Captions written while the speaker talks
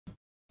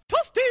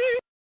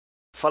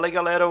Fala aí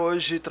galera,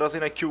 hoje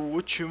trazendo aqui o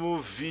último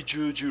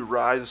vídeo de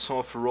Rise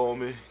of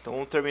Rome. Então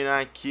vamos terminar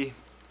aqui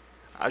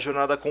a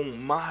jornada com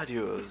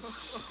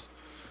Marius.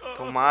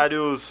 Então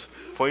Marius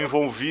foi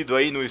envolvido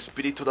aí no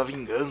espírito da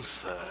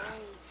vingança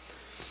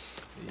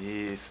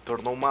e se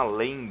tornou uma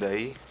lenda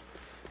aí.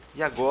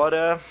 E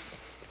agora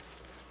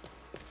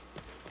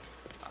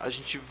a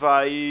gente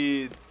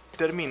vai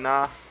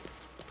terminar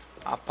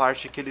a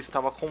parte que ele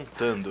estava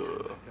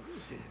contando.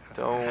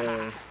 Então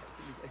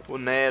o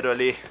Nero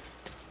ali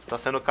está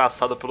sendo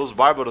caçado pelos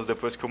bárbaros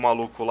depois que o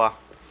maluco lá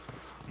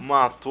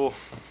matou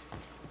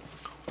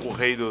o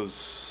rei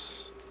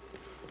dos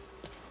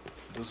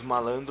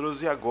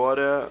malandros. E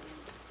agora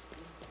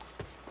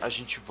a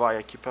gente vai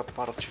aqui para a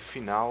parte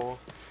final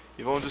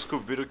e vamos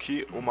descobrir o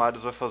que o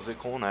Marius vai fazer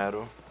com o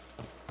Nero.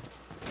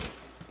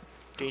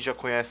 Quem já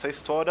conhece a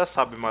história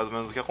sabe mais ou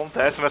menos o que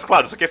acontece, mas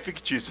claro, isso aqui é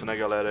fictício, né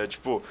galera?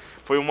 Tipo,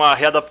 foi uma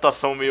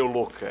readaptação meio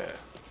louca.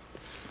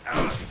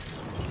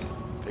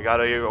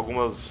 Pegaram aí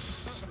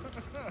algumas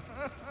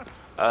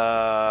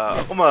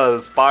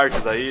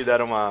partes aí,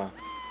 deram uma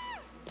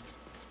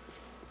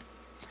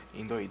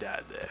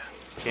endoidada.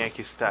 Quem é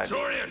que está ali?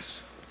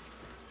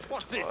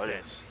 What's this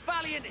then?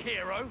 Valiant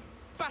hero,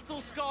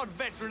 battle-scarred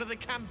veteran of the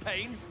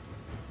campaigns.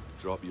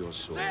 Drop your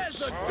swords. There's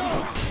the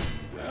dog.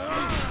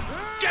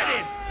 Get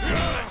him!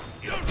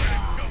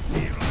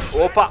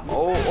 Opa!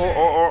 Oh,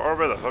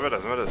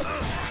 beleza.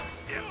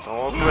 Então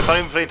vamos começar a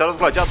enfrentar os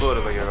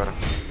gladiadores aqui agora.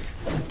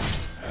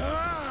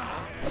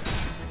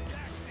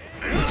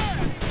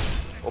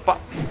 Opa!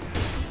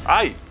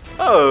 Ai!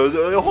 Ah,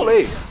 eu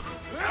rolei!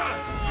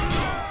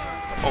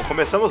 Bom,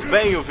 começamos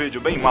bem o vídeo,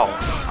 bem mal.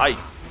 Ai!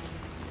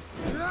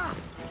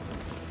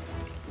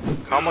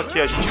 Calma que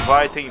a gente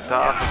vai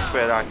tentar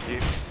recuperar aqui.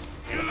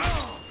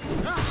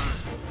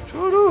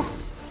 Churu!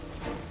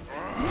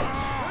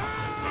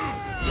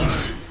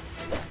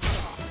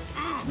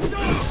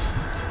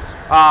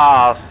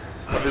 Ah,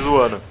 tá me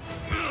zoando.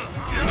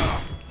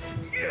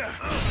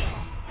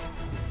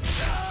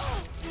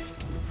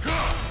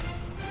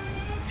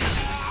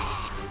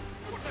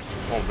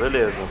 Bom,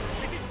 beleza.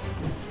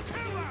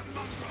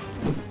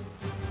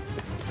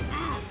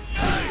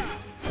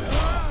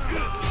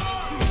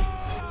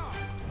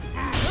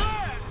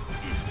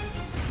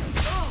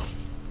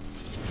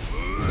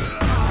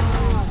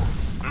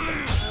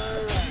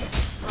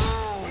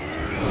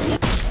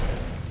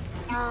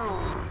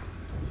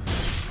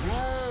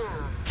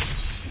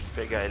 Vou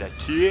pegar ele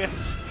aqui.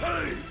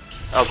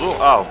 Azul?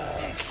 Ah.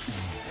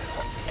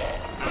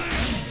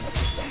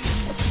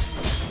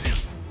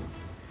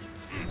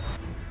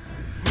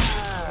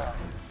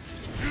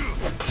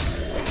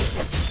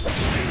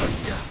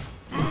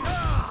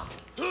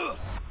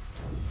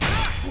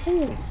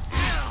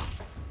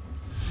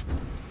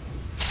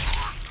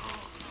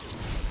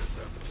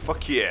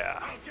 Fuck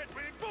yeah.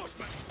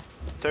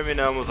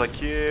 Terminamos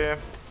aqui.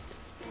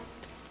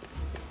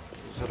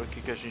 Vamos ver o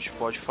que a gente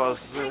pode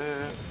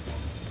fazer.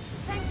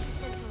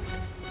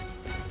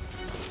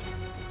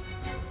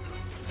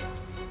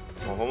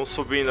 Bom, vamos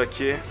subindo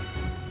aqui.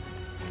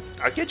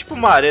 Aqui é tipo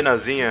uma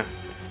arenazinha.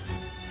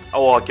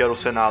 Oh, aqui era o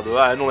Senado.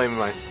 Ah, eu não lembro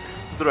mais.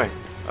 Mas tudo bem.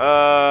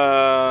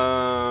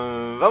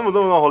 Vamos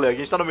dar um rolê aqui. A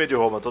gente tá no meio de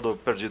Roma, todo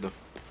perdido.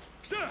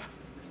 Sir,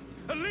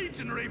 a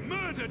legionary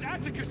murdered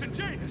Atticus and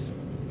Janus.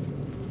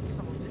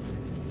 Someone's in there.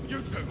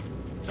 You two,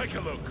 take a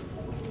look.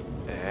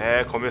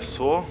 É,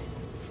 começou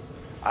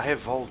a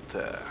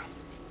revolta.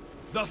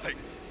 Nothing.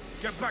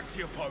 Get back to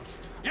your post.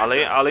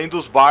 Além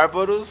dos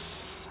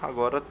bárbaros,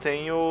 agora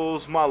tem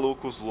os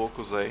malucos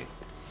loucos aí.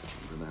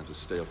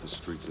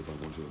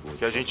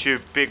 Que a gente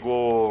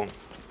pegou.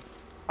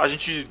 A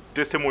gente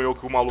testemunhou o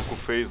que o maluco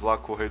fez lá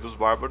com o rei dos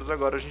bárbaros.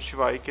 Agora a gente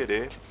vai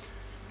querer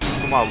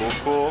que o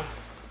maluco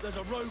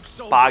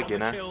pague,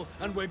 né?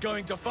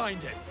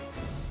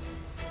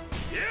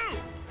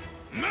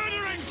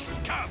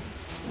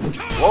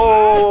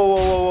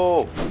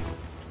 Uou!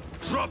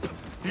 Drop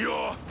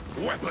your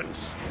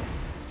weapons.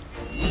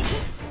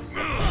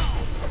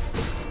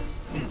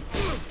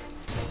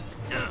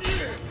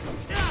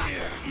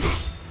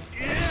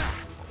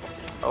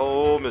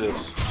 Oh, meu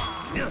Deus.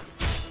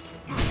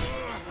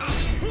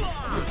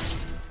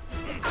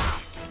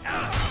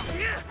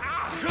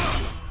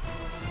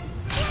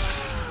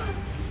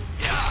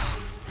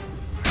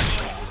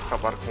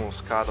 Acabar com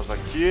os caras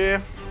aqui.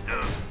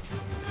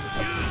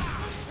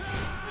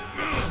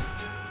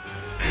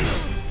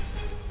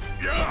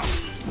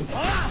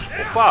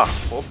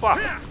 Opa!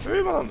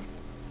 Ei, mano.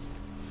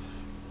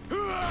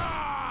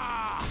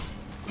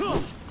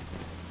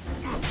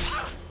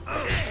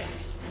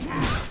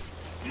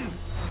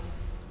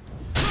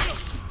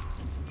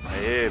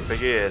 Aê,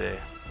 peguei ele.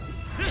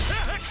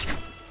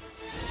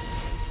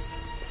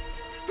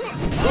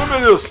 Oh, meu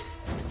Deus!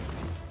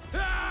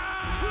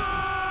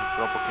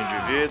 Dá um pouquinho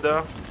de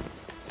vida.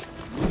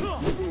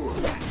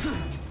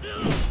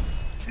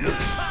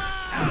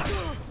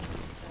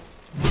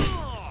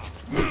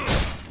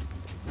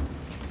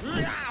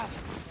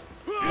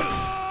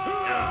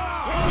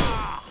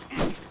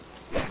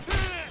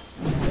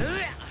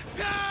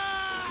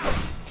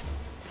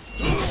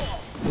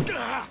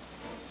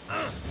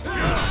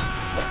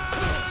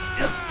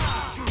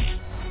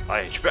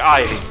 Ai, tipo...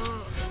 Ai!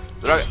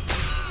 Droga!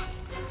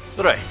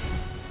 Droga!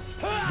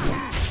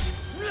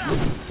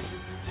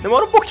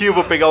 Demora um pouquinho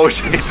pra pegar o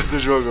jeito do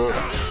jogo.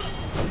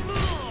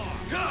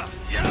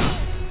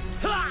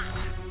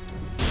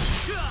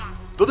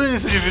 Todo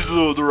início de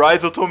vídeo do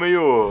Ryse eu tô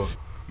meio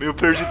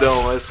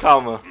perdidão, mas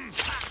calma.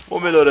 Vou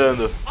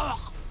melhorando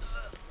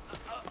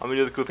à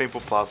medida que o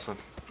tempo passa.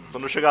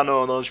 Quando chegar na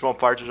última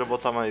parte eu já vou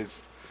estar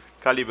mais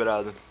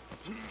calibrado.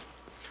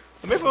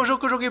 Também foi um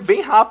jogo que eu joguei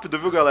bem rápido,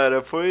 viu,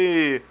 galera?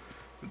 Foi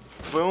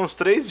uns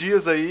 3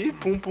 dias aí,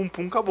 pum, pum,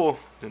 pum, acabou,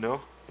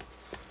 entendeu?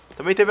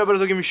 Também teve a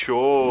Brasil Game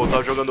Show,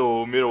 tava jogando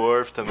o Middle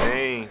Earth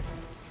também.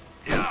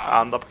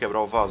 Ah, não dá pra quebrar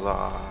o vaso,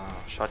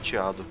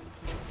 chateado.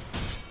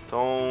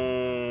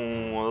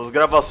 Então, as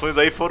gravações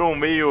aí foram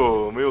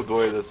meio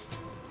doidas.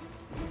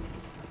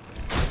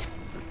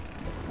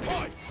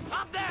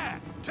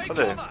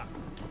 Cadê? Tá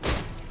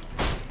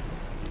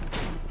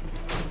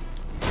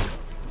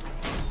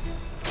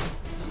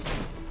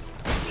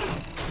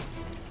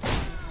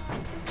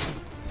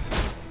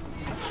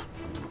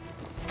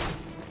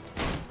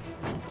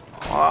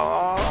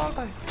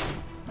aí.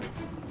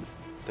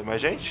 Tem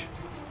mais gente?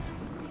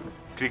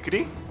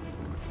 Cri-cri?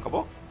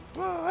 Acabou?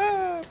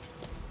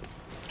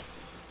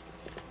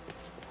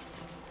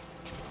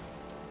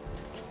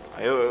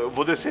 Aí eu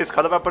vou descer a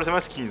escada, vai aparecer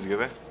mais 15, quer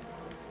ver?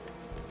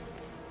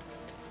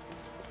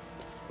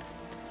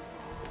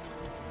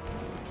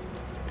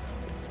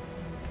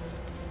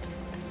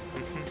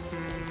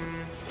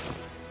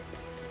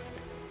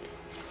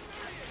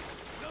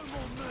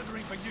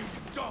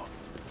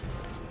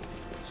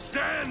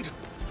 Stand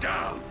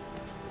down!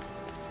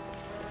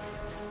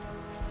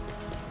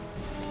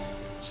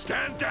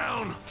 Stand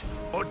down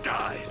or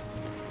die!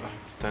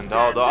 Stand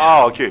down.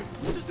 Ah, ok.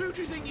 Just who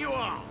do you think you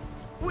are?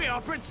 We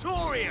are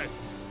Praetorians!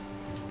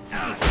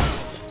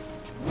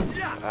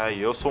 Ai,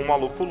 eu sou um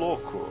maluco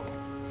louco.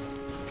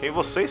 Quem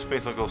vocês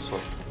pensam que eu sou?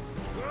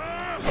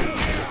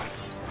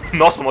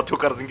 Nossa, matei o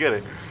cara sem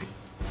querer.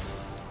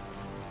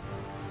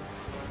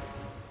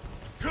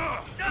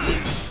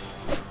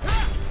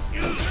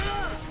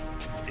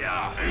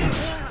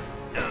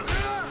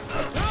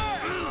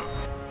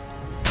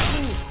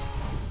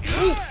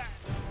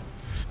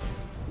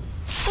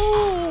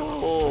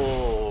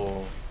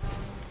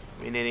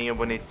 Menininho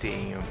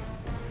bonitinho.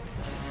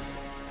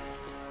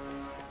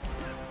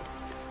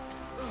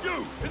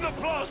 You in the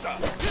plaza!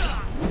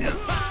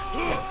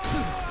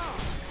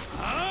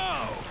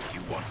 Oh,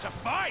 you want to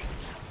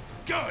fight?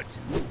 Good.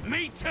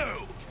 Me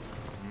too.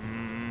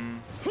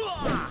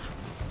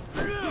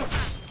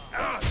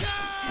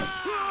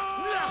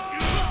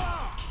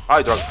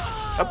 Ai, droga.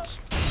 Ups.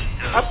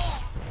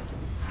 Ups.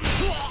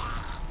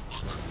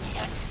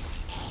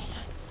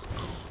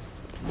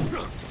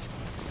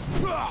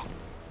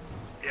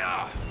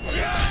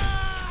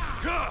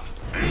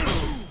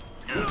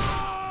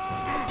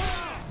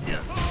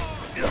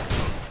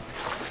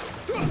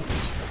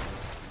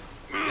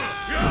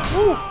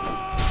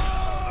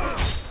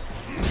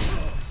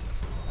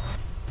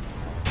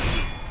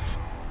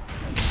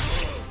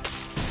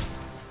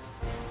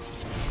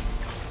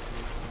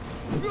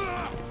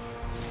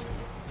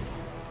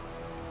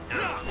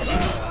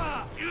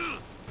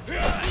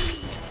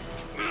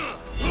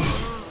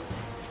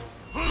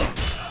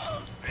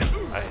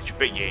 Aí, te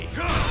peguei.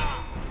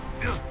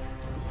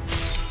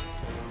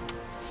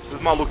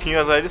 Esses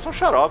maluquinhos aí, eles são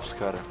xaropes,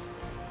 cara.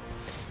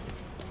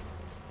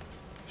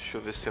 Deixa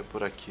eu ver se é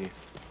por aqui.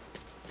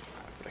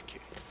 Ah, é por aqui.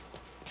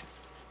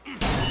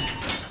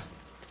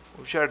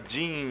 O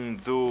jardim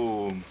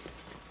do...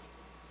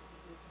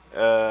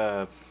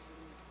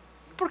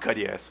 Que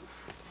porcaria é essa?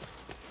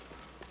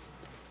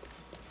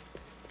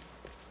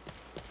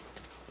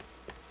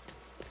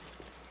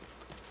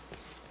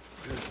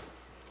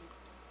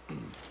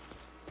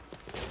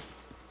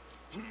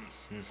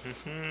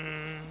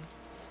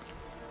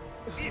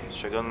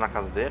 Chegando na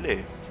casa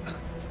dele?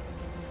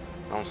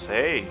 Não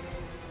sei.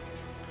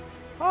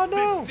 Ah,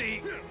 não!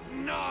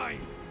 59!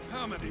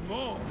 How many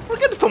more? Por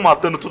que eles estão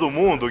matando todo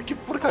mundo? Que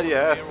porcaria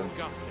é essa?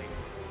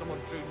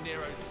 Someone drew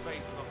Nero's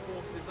face on a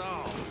horse's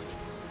arm.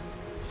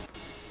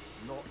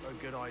 Not a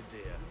good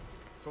idea.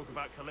 Talk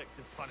about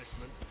collective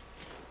punishment.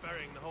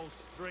 Burying the whole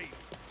street.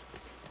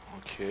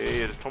 Ok,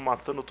 eles estão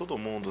matando todo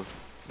mundo.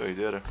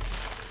 Doideira.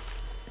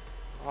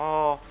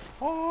 Oh,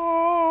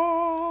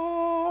 oh,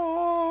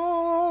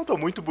 tá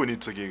muito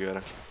bonito isso aqui,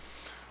 cara.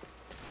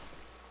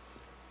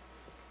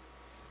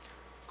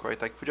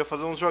 Cortar que podia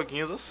fazer uns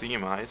joguinhos assim,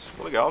 mas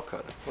ficou legal,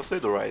 cara. Gostei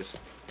do Ryse.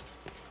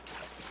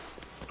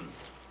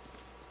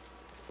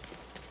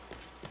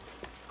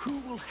 Who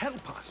will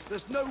help us?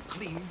 There's no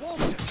clean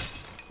water,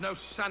 no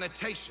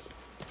sanitation,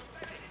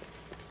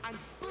 and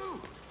food.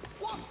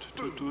 What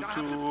food? I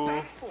have to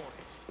beg for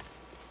it.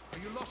 Are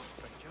you lost,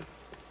 stranger?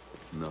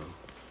 No.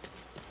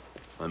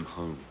 I'm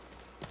home.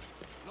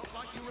 Not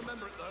like you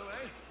remember it, though,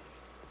 eh?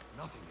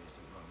 Nothing is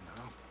in Rome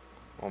now.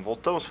 Bom,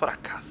 voltamos para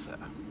casa.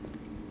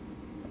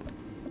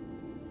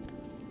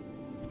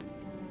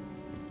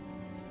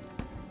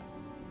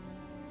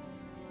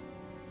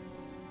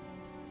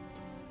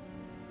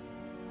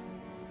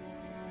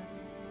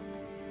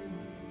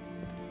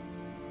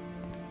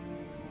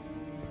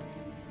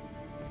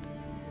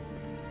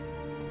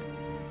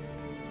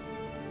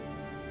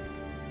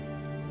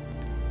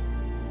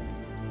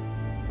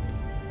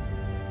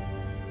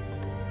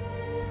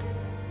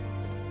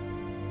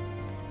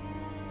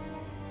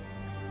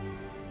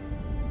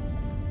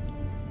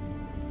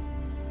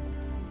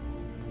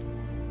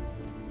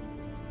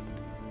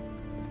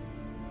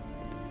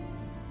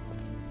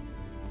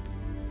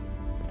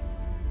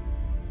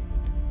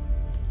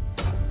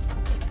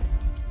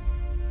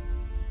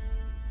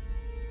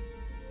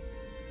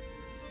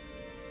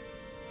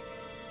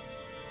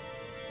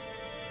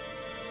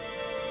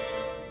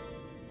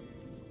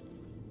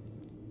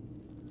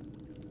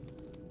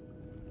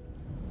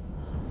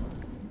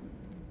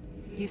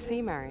 You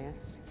see,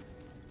 Marius,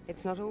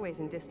 it's not always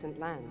in distant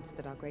lands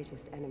that our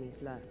greatest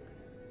enemies lurk.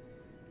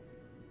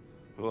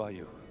 Who are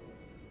you?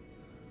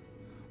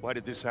 Why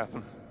did this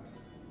happen?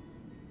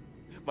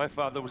 My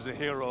father was a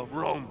hero of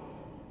Rome.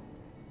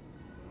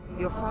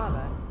 Your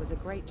father was a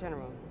great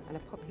general and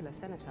a popular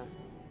senator.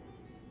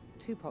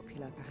 Too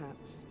popular,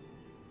 perhaps.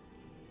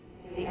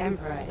 The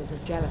Emperor is a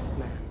jealous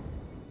man.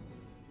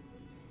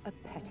 A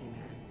petty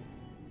man.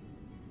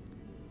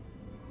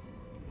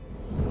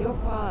 Your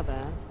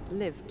father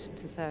lived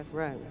to serve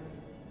Rome.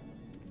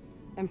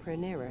 Emperor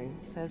Nero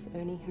serves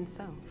only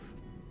himself.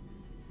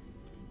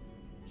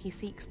 He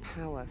seeks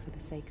power for the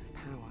sake of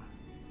power.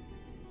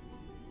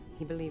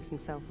 He believes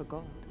himself a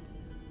god.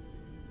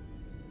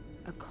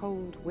 A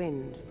cold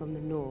wind from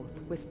the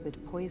north whispered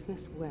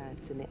poisonous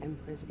words in the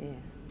Emperor's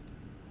ear.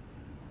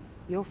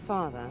 Your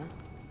father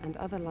and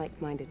other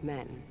like-minded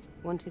men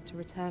wanted to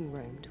return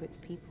Rome to its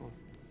people.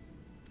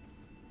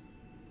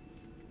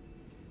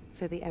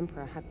 So the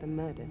Emperor had them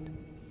murdered.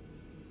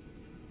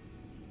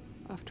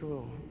 After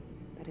all,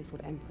 that is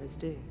what emperors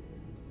do.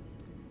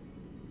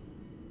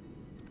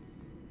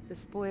 The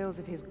spoils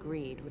of his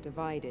greed were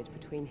divided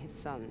between his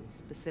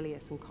sons,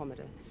 Basilius and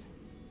Commodus.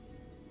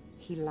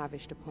 He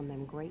lavished upon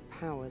them great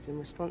powers and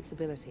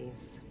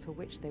responsibilities for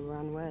which they were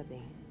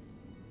unworthy.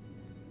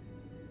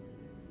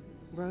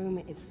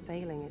 Rome is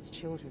failing its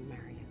children,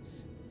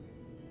 Marius.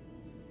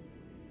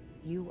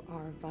 You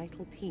are a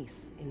vital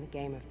piece in the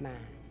game of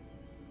man.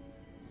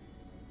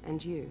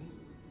 And you,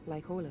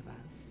 like all of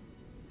us,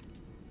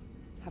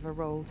 have a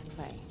role to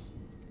play.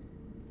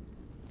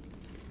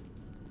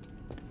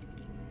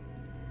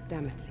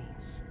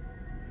 Damocles,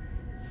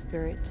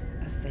 spirit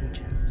of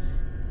vengeance.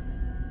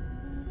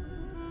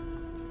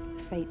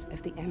 The fate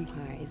of the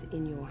Empire is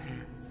in your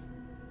hands.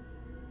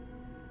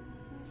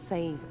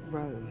 Save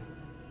Rome.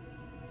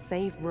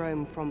 Save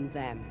Rome from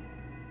them.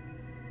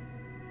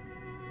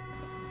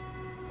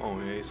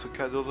 Bom, é isso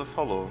que a deusa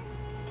falou.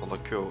 Falou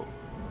que o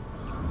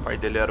pai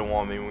dele era um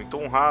homem muito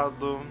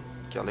honrado,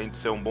 que além de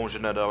ser um bom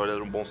general, ele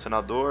era um bom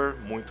senador,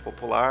 muito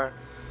popular,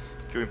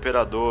 que o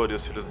imperador e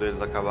os filhos deles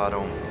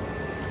acabaram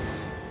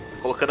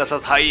colocando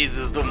essas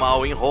raízes do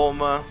mal em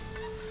Roma.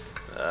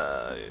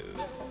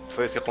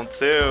 Foi isso que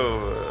aconteceu.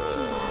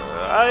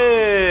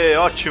 Aê,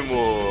 ótimo!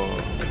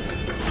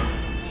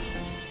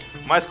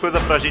 Mais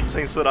coisa pra gente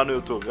censurar no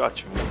YouTube,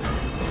 ótimo.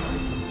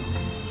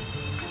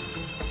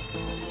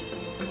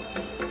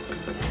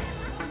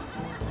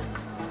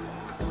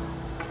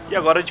 E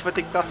agora a gente vai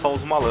ter que caçar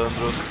os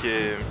malandros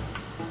que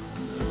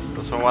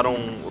transformaram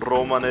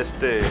Roma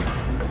nesta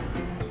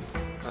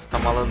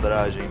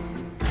malandragem.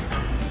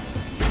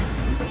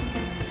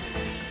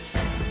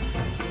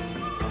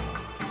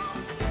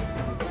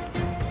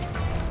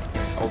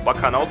 É o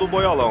bacanal do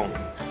boiolão.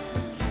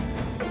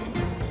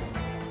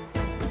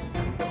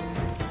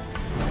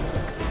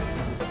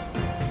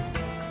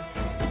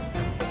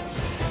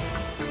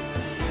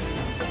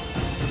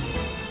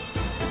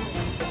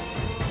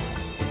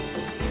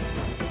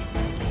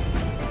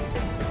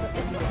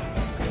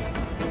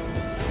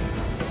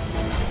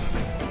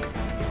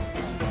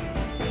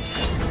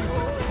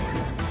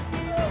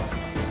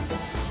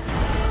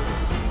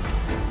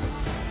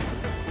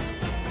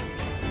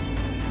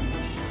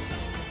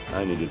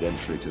 I needed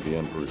entry to the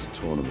Emperor's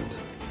tournament.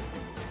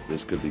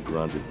 This could be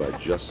granted by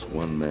just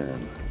one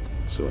man,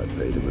 so I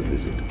paid him a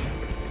visit.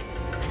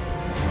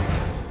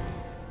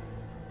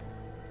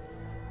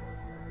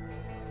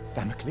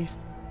 Damocles?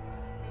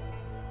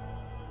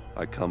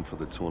 I come for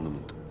the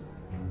tournament.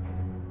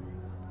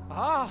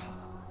 Ah!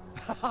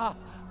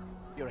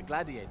 You're a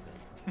gladiator.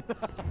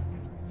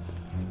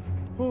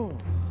 Oh.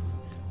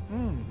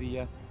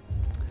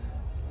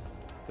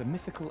 The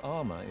mythical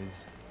armor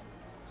is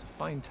a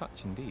fine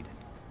touch indeed.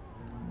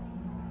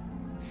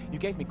 You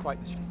gave me quite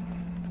the show.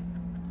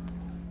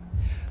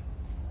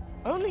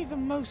 Only the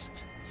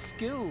most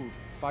skilled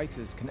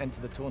fighters can enter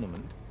the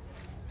tournament.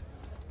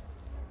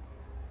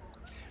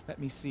 Let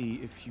me see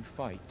if you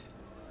fight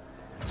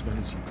as well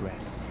as you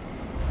dress.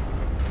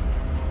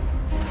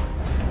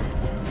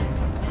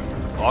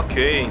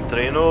 Ok,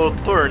 entrei no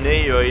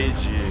torneio aí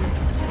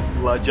de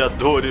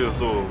gladiadores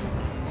do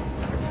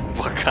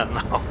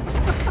bacanal.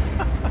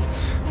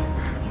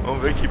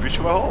 Vamos ver que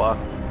bicho vai rolar.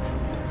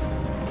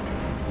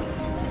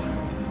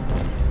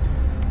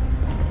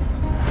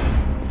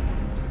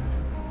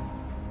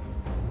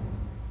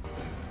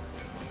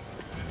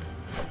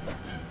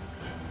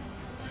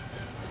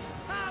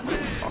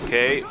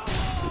 Ok.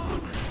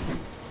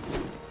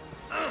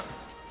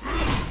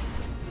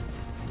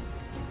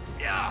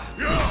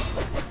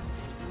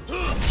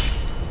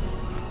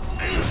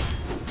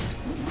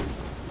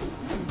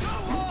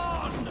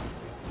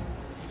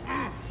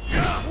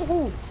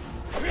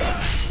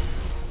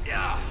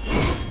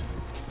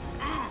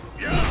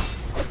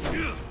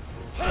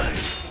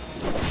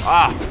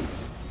 Ah!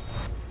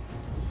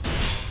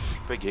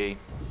 Peguei.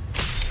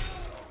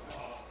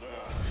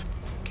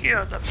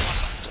 Kill the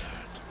bastard.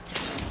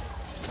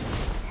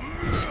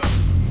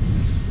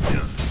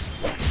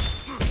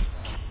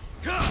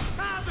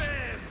 Have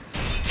him!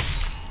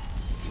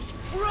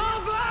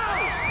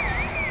 Bravo!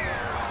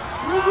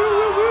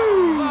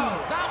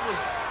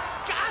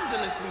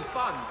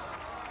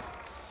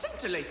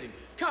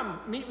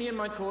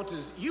 my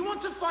quarters. You want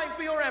to fight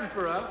for your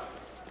emperor?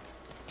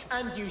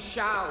 And you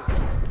shall.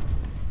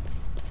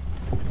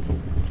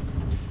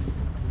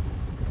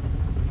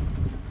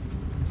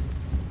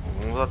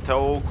 Vamos até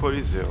o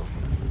Coliseu.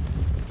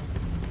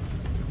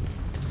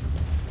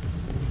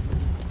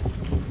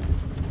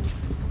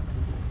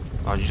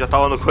 A gente já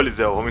tava no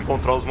Coliseu, vamos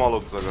encontrar os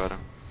malucos agora.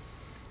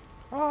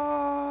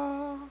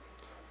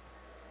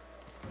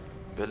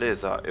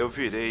 Beleza, eu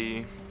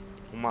virei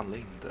uma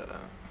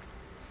lenda.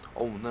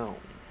 Ou não.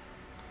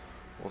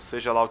 Ou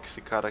seja lá o que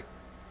esse cara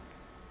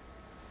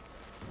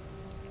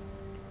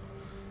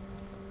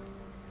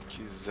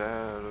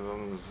quiser,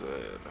 vamos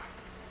ver.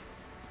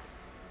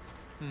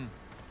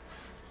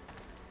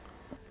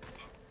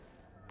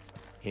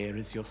 Here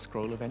is your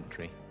scroll of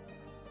entry.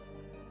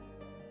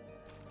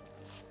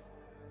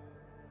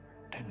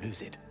 Don't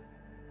lose it.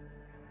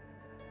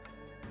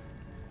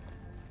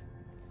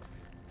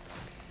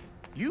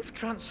 You've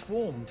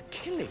transformed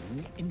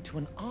killing into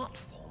an art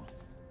form.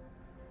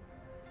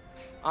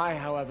 I,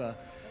 however,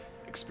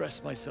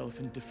 express myself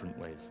in different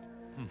ways.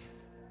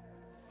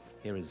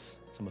 Here is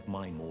some of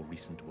my more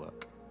recent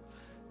work.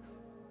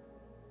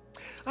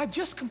 I've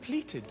just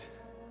completed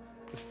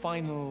the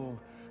final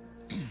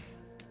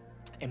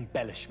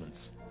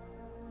embellishments.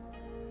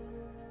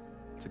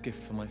 It's a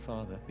gift for my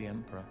father, the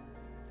Emperor.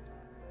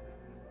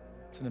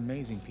 It's an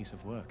amazing piece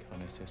of work, if I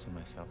may say so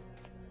myself.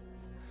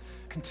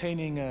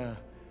 Containing a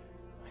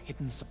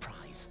hidden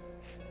surprise.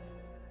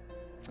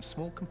 A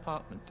small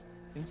compartment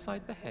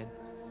inside the head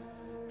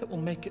that will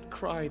make it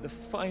cry the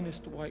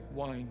finest white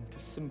wine to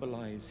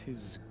symbolize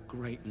his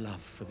great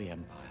love for the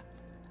Empire.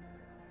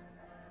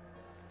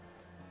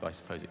 Though I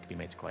suppose it could be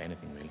made to cry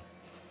anything, really.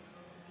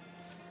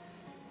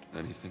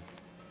 Anything?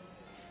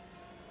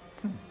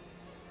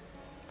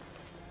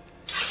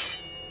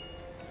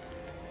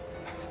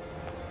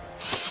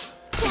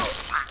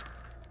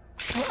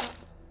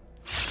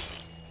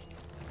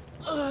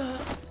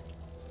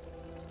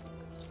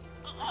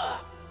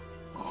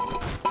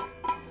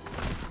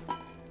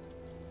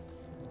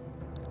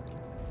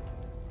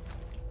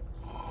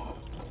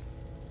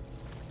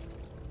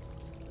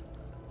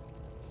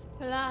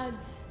 Blood.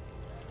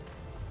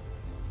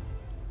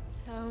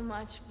 So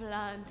much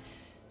blood.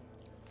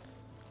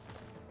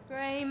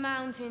 Grey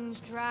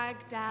mountains drag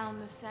down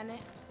the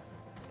Senate.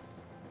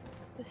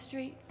 The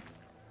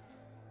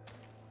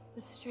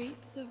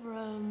streets of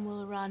Rome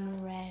will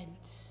run red.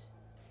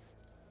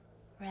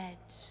 Red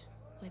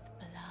with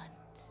blood.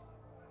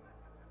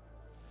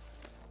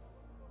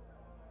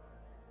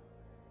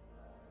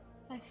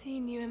 I've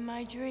seen you in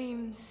my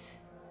dreams.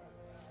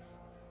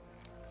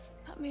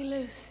 Cut me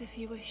loose if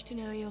you wish to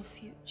know your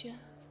future.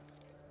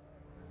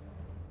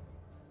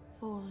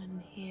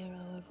 Fallen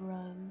hero of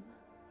Rome.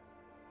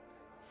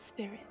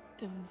 Spirit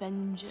of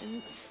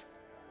vengeance.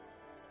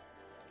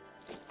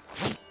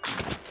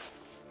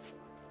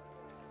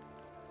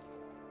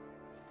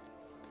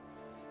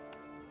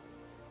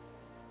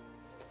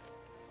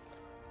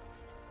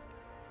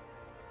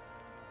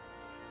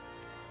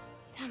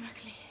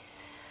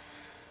 Damocles.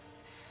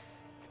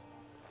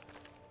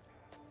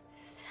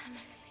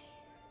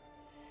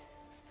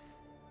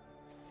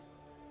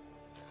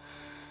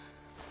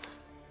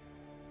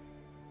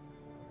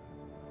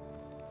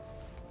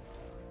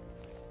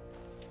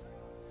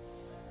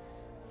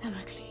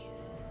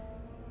 Damocles.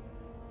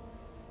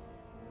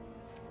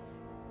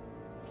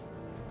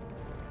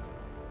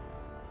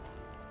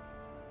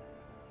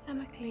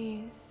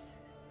 Damocles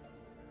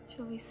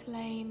shall be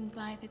slain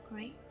by the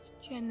great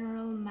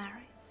General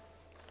Marius.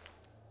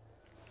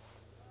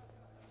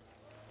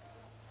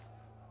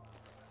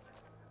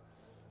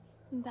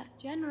 And that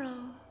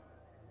general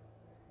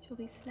shall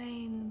be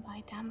slain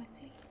by Damocles.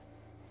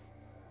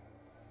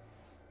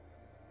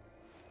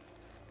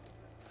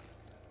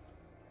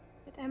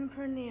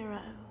 Emperor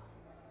Nero,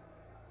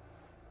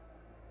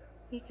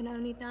 he can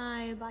only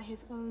die by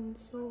his own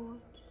sword.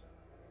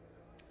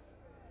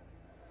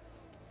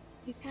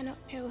 You cannot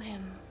kill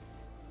him.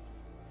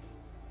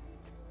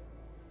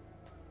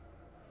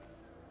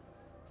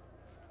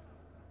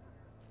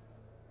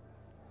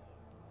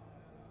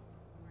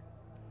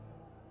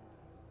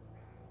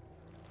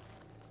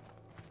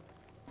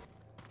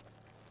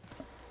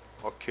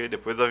 Ok,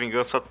 depois da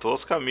vingança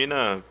tosca, a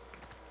mina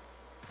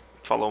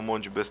falou um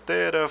monte de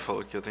besteira,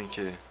 falou que eu tenho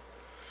que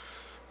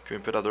o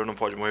imperador não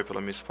pode morrer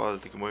pela minha espada,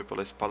 tem que morrer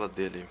pela espada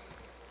dele,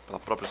 pela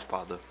própria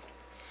espada.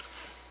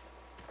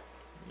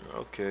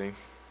 Ok.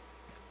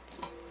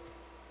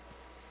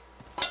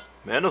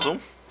 Menos um.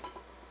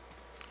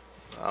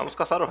 Vamos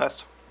caçar o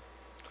resto.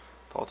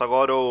 Falta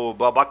agora o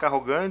babaca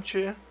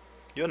arrogante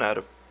e o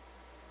Nero.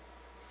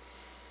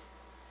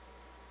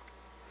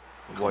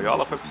 O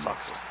Boiola foi pro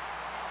saco.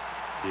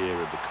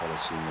 Here at the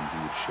Colosseum, he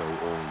would show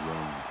all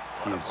Rome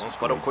Vamos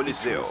para o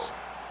Coliseu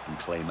and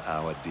claim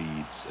our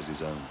deeds as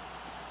his own.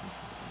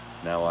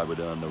 Now I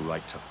would earn the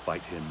right to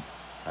fight him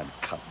and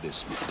cut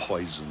this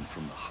poison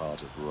from the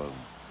heart of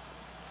Rome.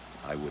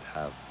 I would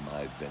have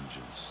my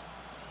vengeance.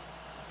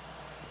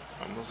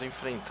 Vamos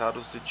enfrentar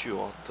os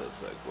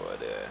idiotas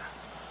agora.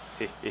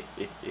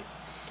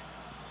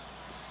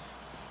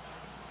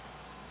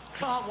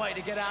 Can't wait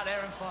to get out there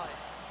and fight.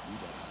 You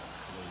don't have a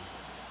clue.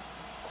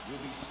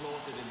 You'll be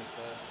slaughtered in the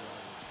first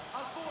round.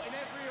 I've fought in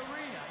every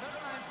arena. No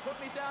man's put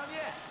me down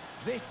yet.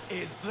 This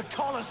is the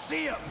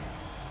Colosseum.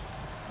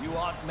 You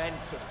aren't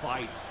meant to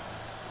fight.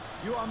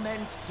 You are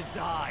meant to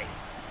die.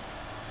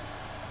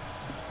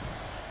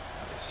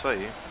 Isso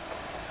aí.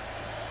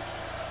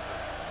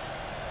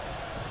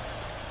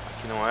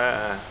 Aqui não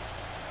é...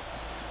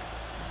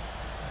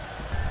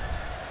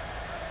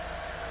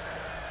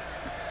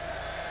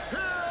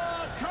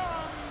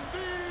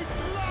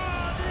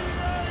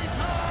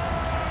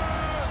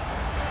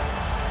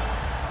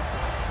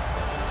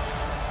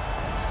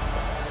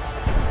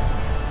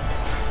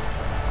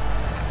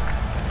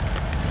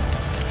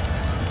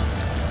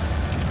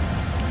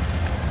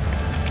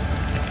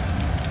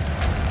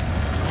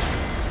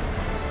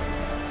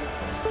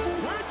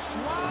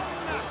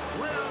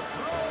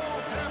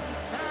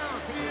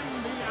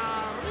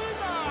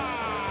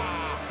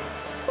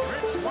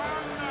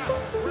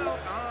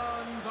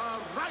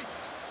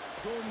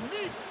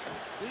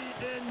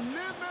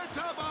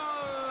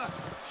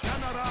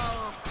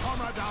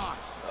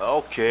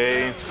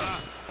 Ok.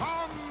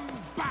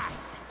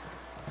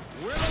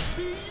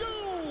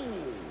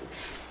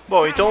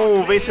 Bom, então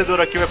o vencedor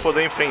aqui vai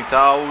poder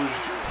enfrentar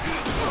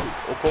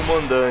o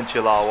comandante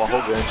lá, o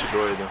arrogante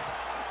doido,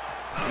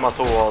 que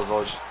matou o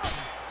Oswald.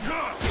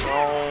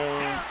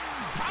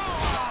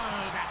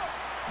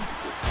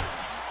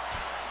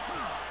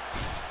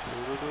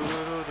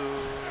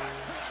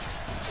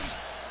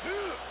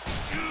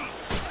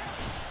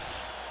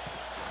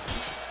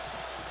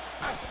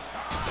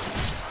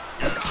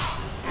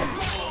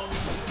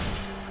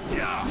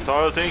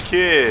 Então eu tenho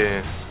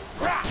que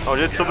dar um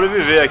jeito de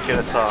sobreviver aqui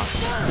nessa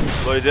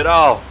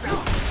doideira.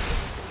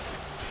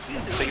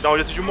 Tem que dar um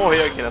jeito de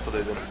morrer aqui nessa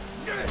doideira.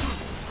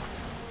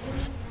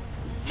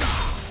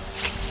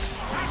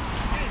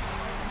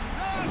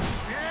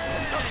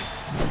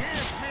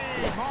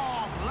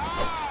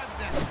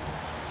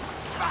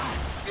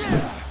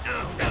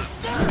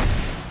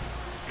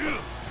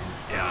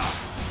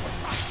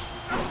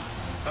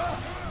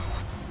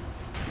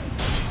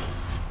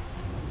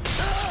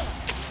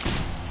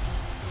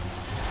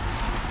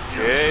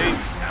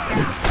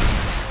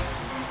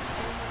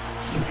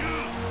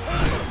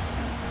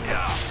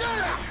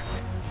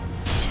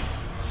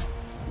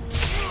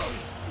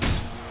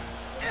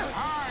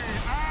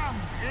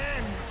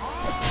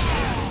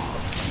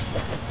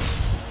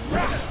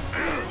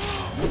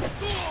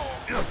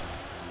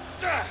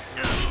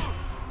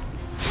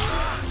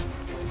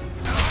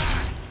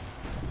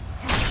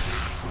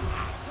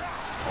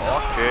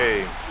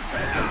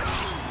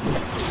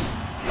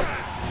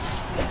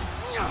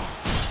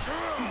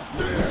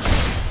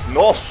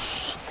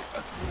 Nossa!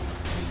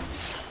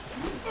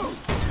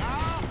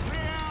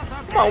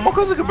 Uma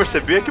coisa que eu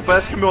percebi é que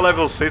parece que o meu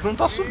level 6 não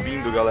tá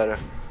subindo, galera.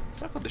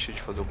 Será que eu deixei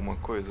de fazer alguma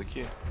coisa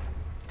aqui?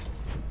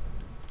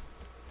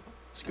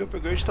 Acho que o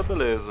upgrade tá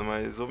beleza,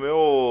 mas o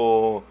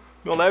meu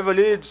level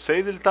ali de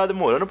 6 ele tá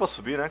demorando pra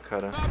subir, né,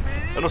 cara?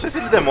 Eu não sei se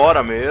ele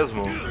demora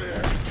mesmo,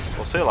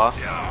 ou sei lá.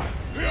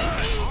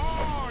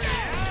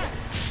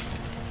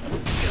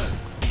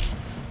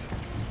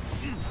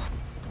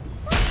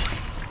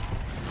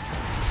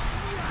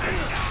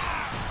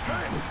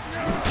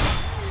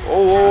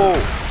 Oh, oh.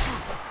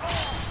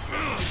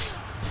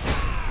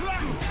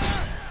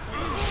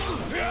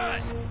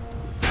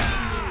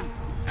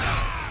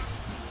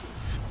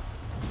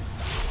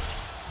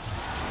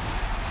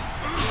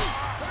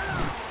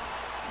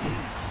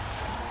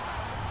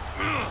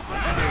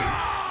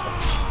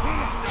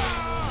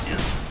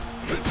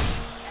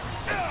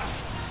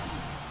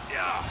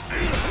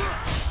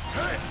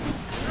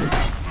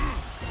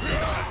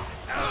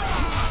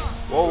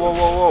 Whoa, whoa,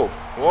 whoa, whoa.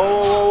 Whoa,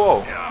 whoa,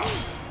 whoa, whoa.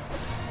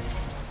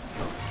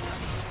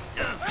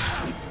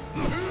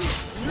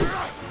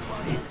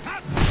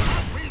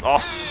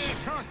 Nossa.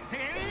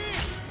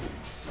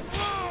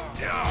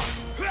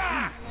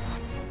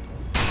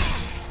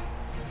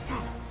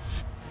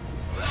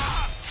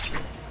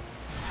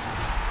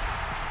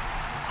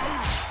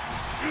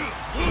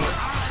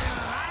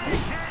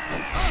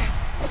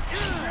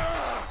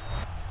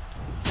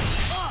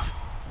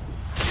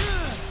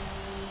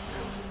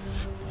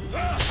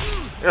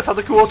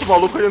 Engraçado que o outro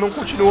maluco ele não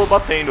continua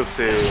batendo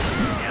se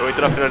eu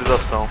entrar na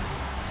finalização.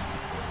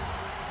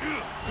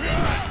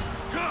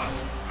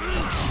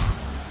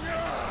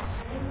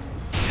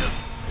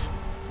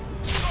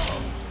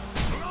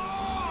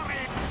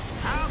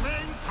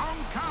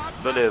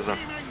 Beleza.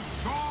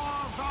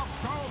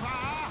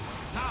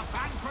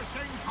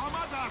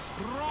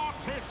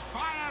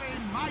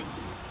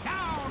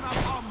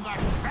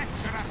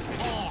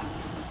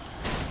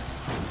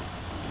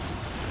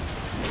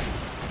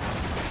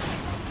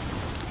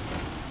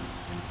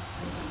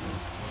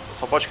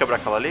 Só pode quebrar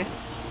aquela ali? Tá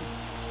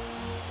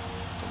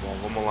bom,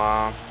 vamos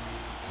lá.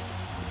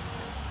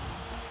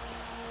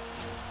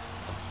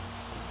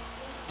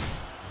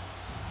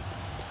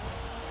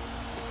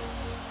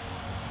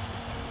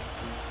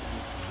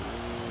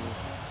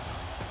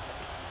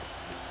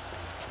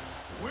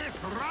 With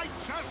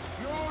righteous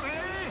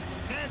fury,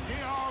 did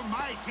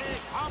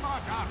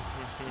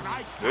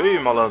Ih,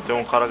 malandro, tem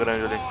um cara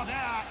grande ali.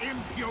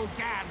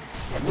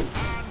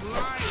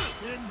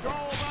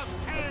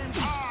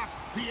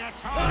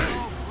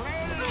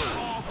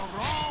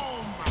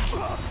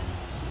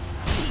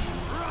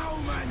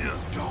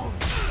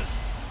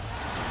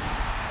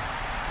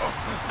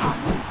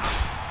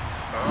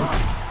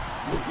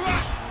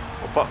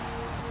 Opa!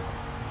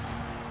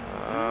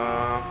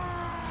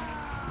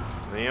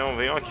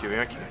 Venham aqui,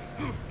 venham aqui.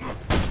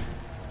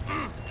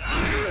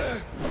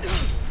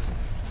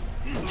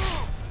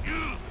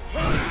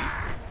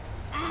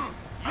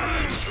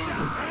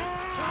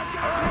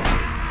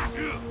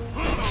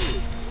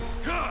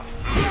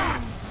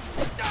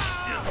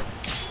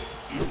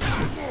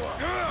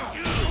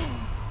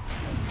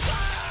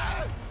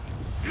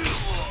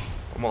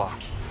 Vamos lá.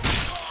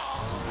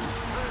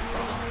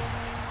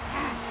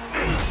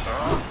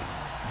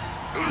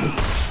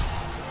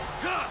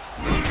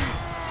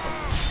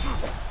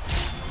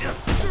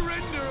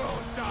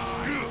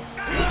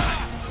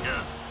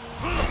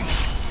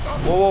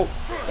 Uou.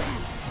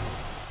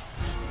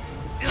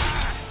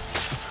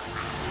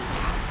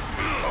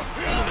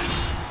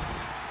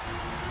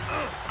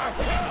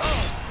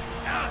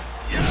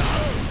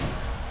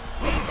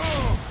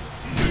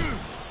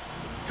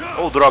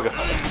 Oh, droga.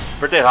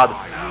 Apertei errado.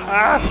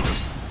 Ah.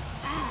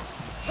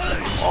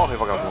 Morre,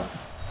 vagabundo.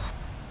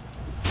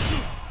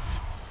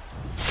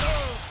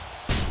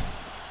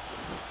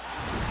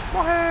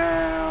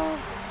 Morreu.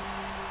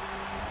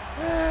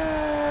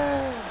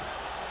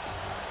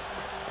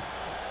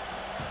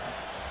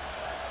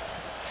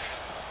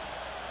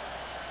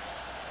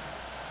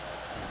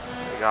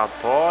 Pegar a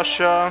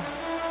tocha.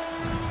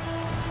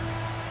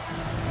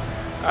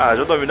 Ah,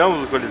 já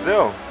dominamos o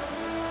Coliseu?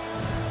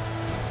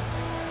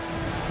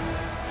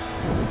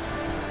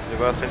 Ele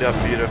vai acender a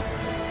pira.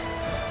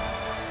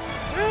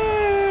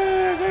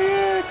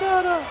 Ganhei,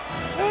 cara!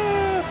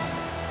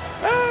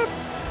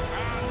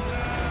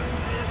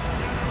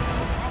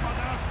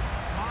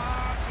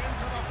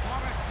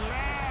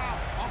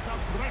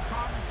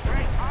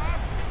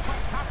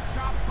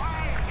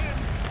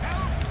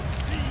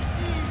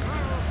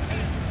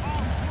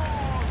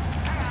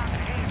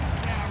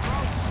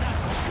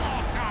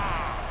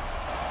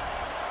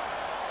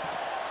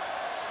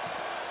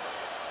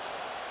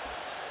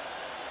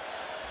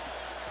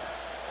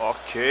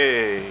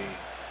 Okay.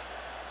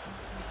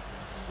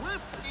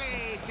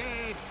 Swiftly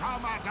did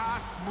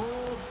Commodus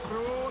move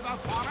through the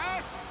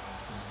forests.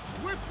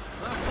 Swift,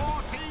 the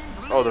 14th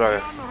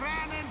Legion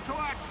ran into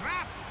a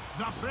trap.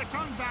 The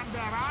Britons and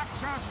their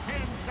archers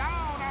pinned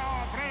down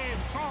our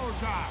brave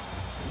soldiers.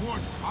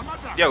 Would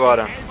Commodus be able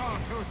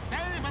to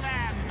save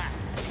them?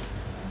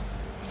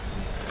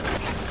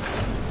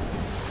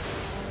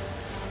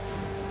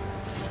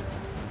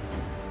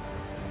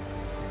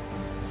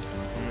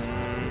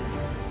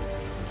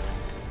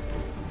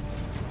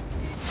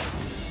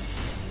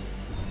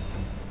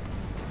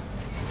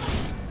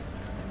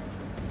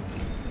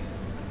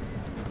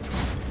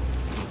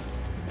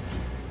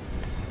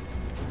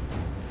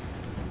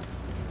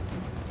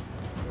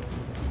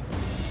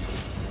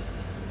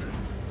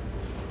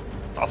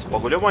 Nossa, o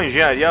bagulho é uma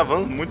engenharia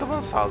muito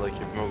avançada aqui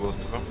pro meu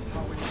gosto, viu?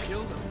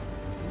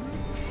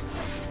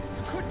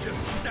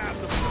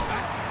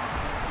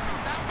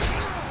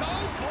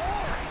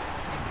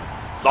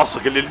 Nossa,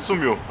 aquele ali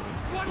sumiu.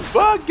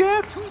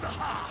 Bucket!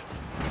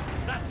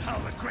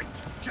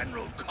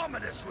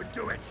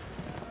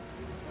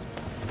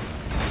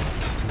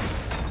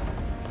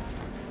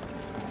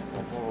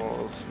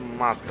 Vamos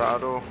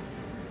matar o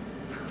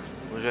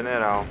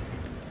general.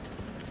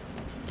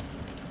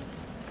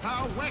 The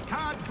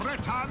wicked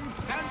Britons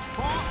sent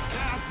forth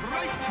their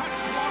greatest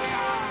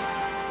warriors.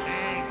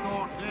 They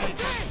thought they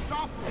could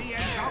stop the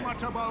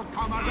indomitable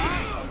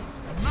Commodus.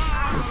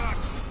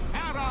 Marvelous,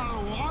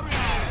 feral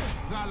warriors,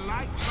 the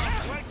likes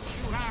of which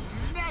you have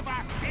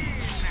never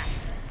seen.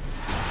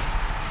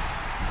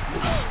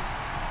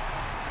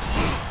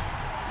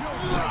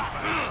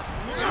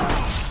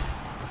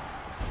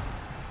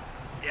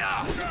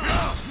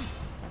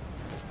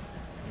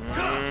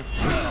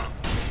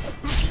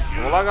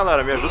 Vamos lá,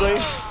 galera, me ajuda aí.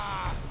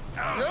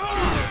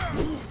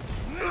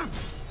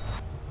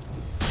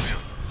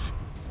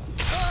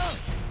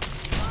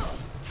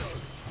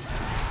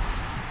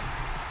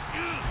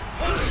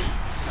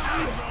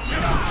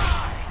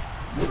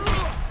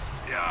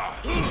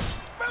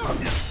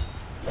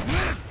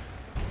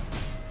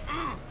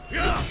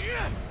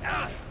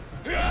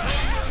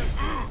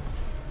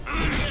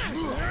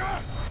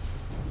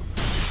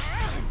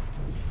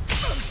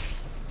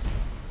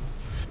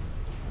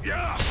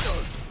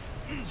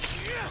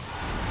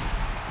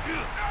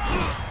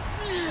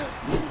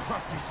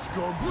 Crafty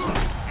scum.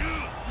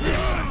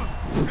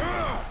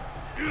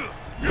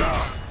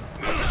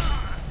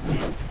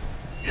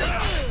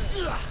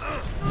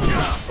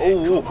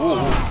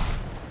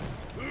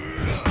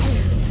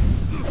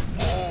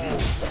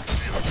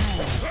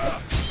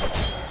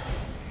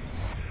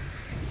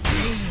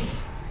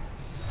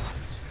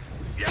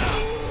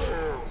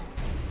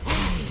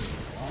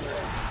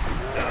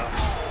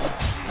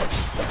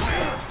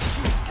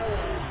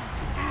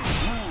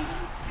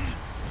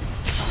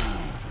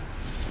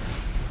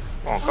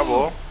 Bom,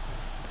 acabou.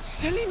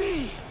 Silly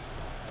me!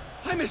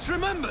 I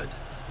misremembered.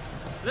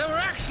 There were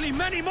actually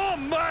many more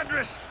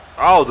murderous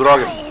Ah, o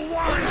droga.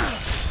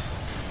 warriors.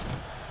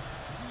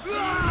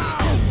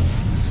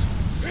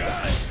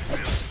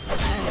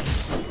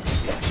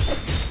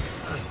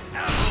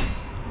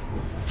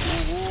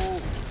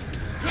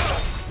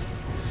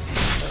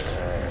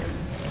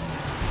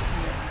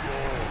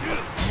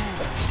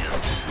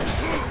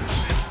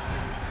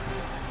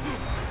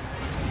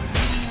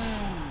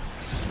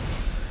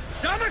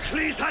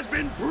 Damocles has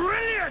been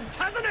brilliant,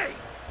 hasn't he?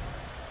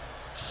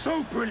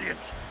 So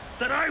brilliant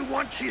that I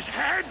want his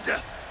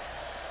head.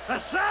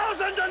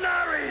 1,000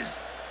 denaries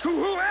to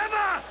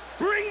whoever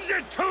brings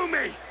it to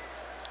me.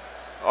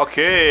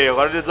 Ok,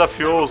 agora ele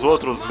desafiou os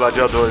outros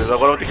gladiadores.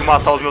 Agora eu vou ter que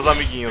matar os meus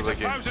amiguinhos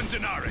aqui.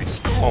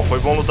 Bom, foi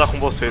bom lutar com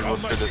vocês,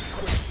 meus filhos.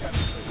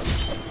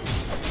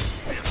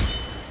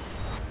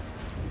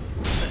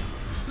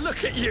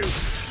 Look at you,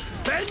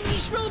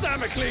 vengeful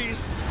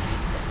Damocles,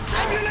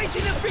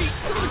 emulating the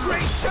feats of the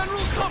great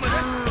General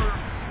Commodus.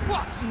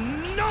 What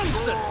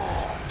nonsense!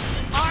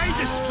 I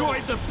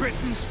destroyed the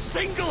Britons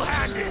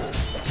single-handed.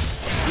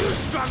 You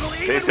struggle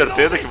even Tem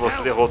certeza que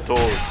você derrotou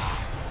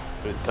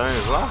os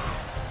britânicos lá?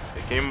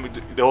 E quem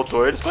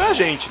derrotou eles foi a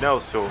gente, né,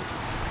 o seu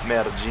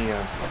merdinha.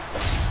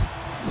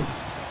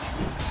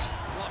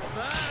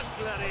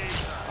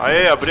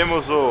 Aê,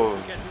 abrimos o...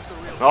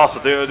 Nossa,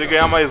 eu tenho que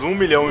ganhar mais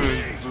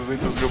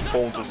 1.200.000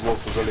 pontos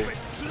loucos ali.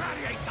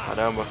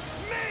 Caramba.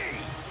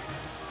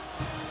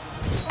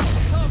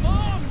 Come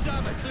on,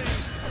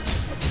 Damocles!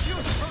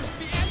 You're supposed to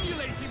be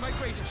emulating my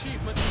great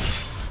achievement.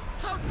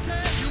 How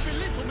dare you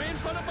belittle me in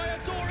front of my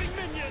adoring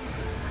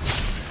minions?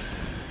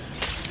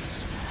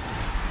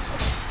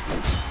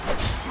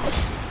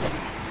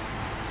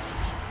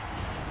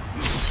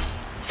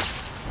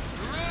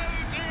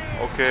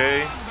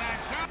 Ok.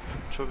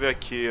 Deixa eu ver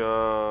aqui.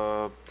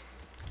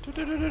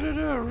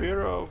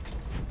 Hero.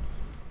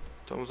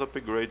 Temos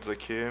upgrades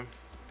aqui.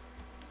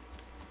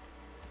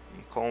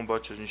 Em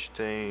combat a gente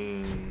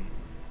tem.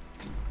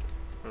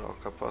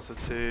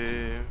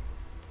 Capacity.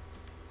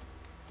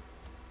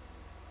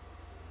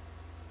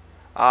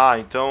 Ah,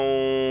 então.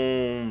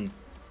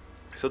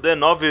 Se eu der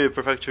 9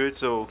 Perfect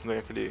Hits eu ganho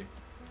aquele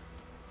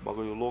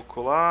bagulho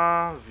louco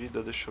lá.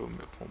 Vida, deixa eu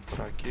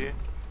comprar aqui.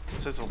 Não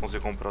sei se eu vou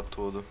conseguir comprar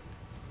tudo.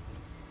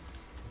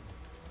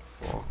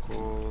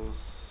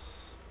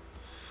 Focos.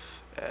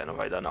 Não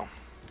vai dar não.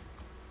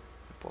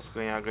 Eu posso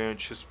ganhar ganho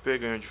de XP,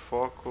 ganho de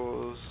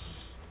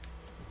focos.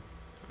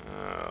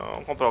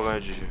 Vamos comprar o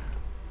ganho de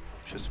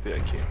XP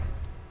aqui.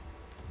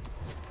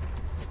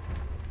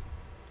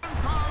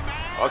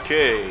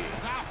 Ok.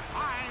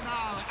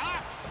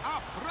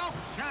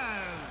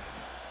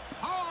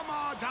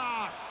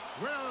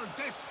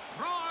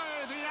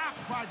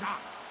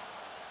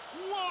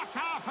 What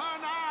a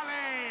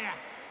finale!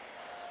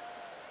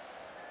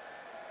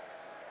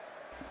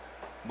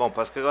 Bom,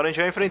 parece que agora a gente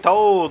vai enfrentar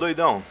o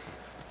doidão.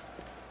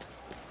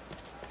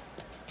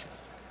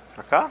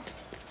 Pra cá?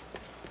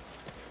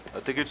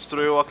 Eu tenho que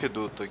destruir o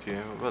aqueduto aqui,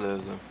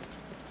 beleza.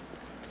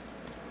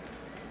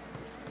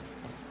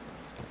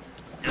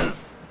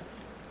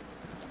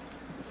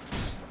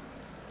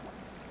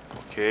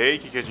 Ok, o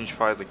que a gente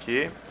faz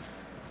aqui?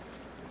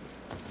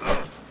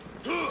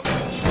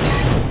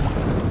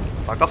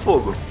 Taca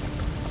fogo.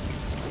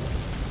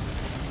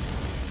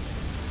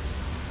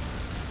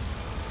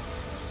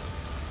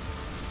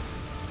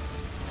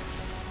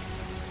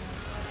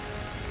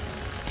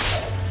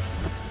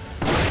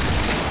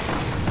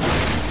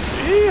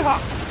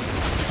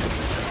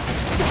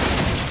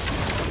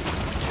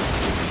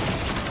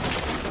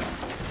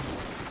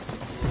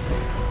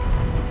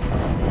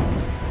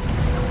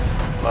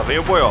 Lá vem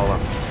o Boiola.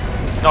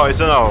 Não,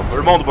 esse não, o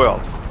irmão do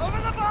Boiola.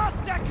 Over the past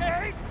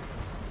decade,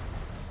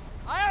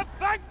 I have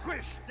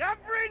vanquished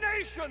every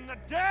nation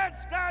that dared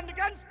stand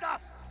against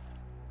us.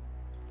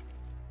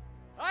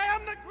 I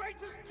am the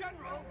greatest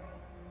general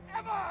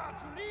ever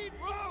to lead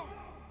Rome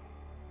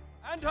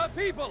and her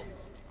peoples.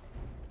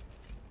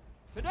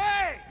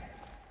 Today,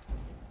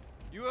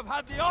 you have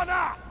had the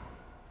honor,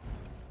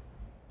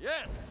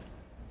 yes,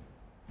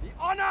 the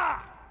honor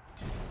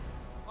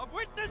of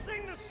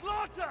witnessing the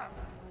slaughter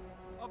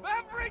of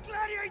every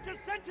gladiator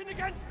sent in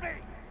against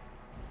me.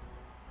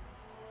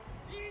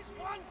 These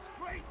once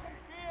great and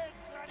feared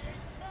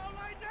gladiators now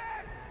lie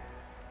dead,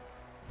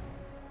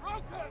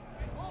 broken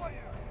before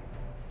you,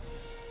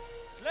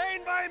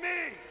 slain by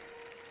me,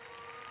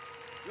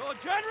 your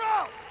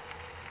general,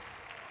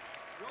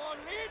 your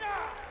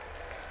leader,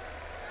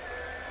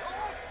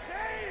 your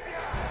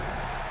savior.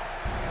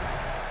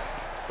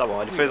 Tá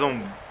bom, ele fez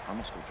I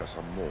must confess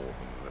I'm more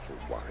than a little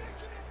worried.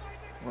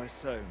 Why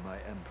so, my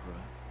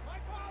emperor?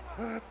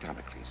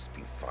 Damocles has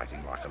been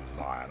fighting like a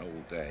lion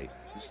all day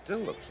and still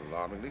looks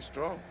alarmingly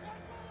strong.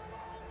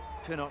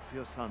 Fear not for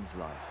your son's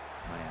life,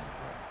 my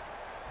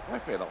emperor. I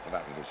fear not for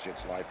that little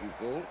shit's life, you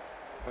fool.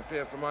 I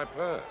fear for my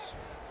purse.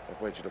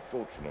 I've wagered a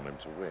fortune on him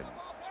to win.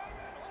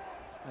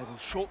 I will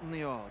shorten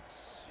the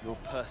odds. Your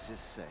purse is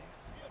safe.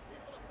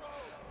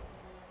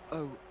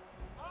 Oh,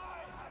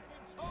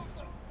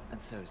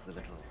 And so is the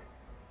little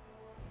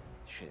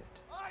shit.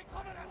 I,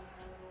 communist!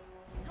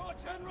 Your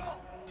general!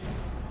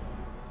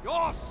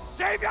 Your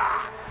savior!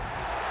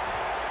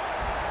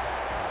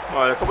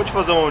 Olha, acabou de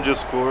fazer um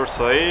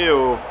discurso aí,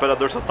 o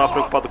imperador só tá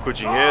preocupado com o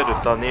dinheiro, ele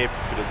tá nem aí pro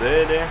filho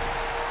dele.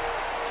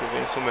 Que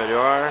vença o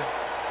melhor.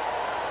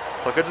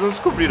 Só que eles não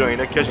descobriram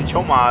ainda que a gente é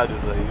o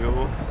Marius aí,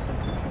 o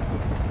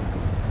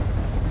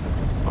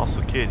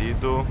nosso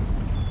querido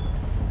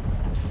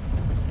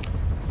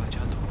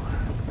gladiador.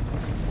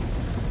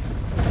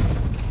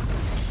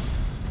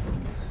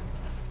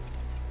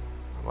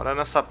 Agora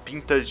nessa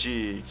pinta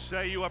de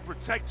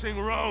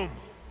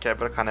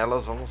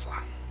quebra-canelas, vamos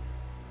lá.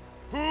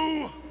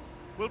 Who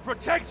will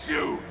protect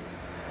you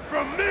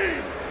from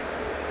me?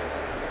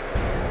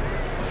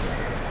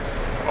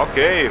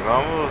 Ok,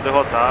 vamos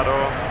derrotar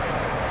o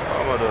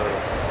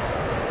bárbaros.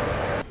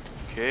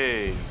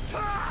 Ok.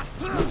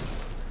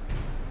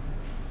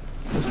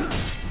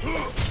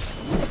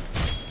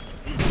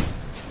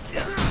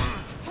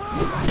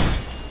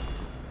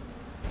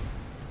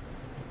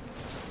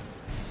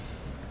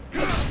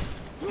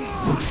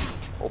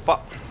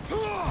 Opa!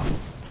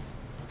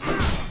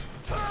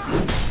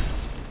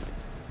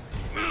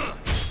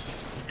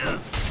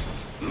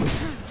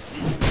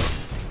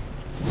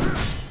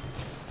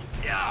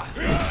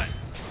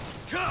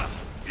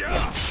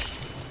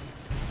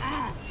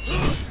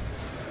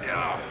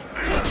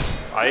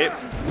 Aí.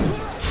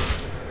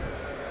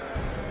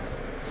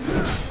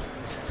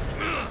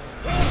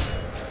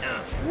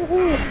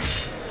 Uhul.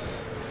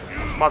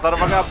 Mataram o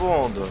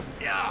vagabundo.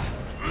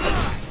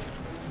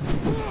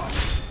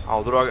 Ah,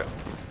 o droga.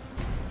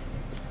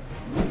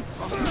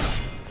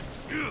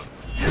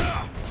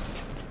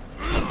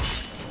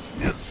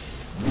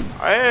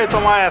 Aê,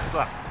 toma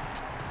essa.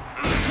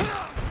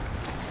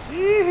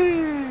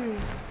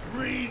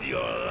 Breathe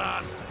your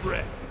last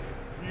breath,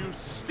 you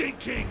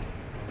stinking,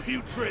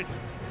 putrid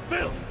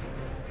filth!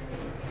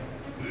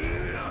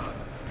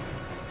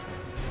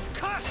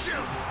 Curse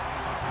you!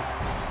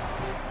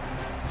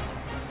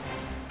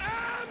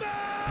 Am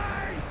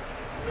I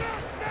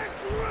not the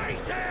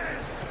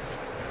greatest?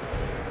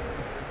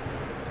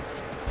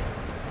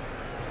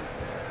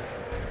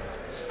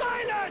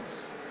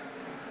 Silence!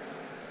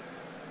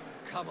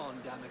 Come on,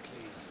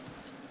 Damocles.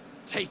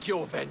 Take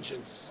your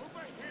vengeance.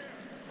 Over here!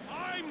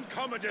 I'm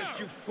Commodus,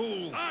 you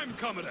fool! I'm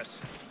Commodus!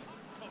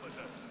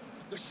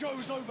 The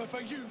show's over for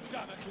you,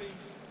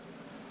 Damocles.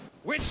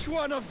 Which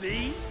one of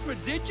these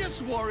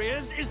prodigious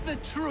warriors is the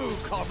true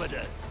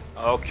Commodus?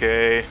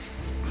 Ok.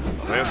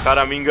 Vem o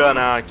cara me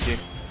enganar aqui.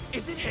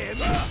 Is it him?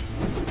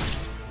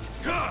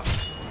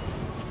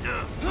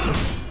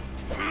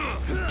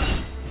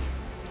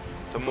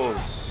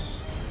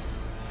 Temos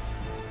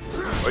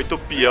 8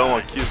 peão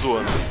aqui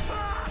zoando.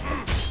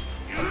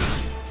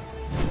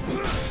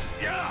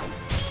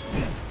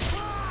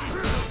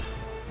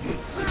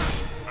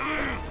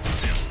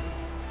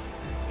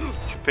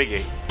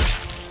 Peguei.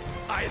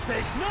 I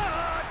think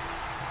not.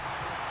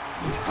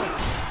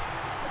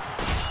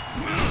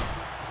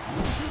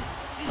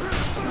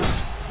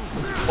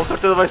 Com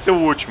certeza vai ser o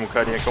último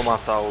carinha que eu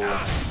matar o...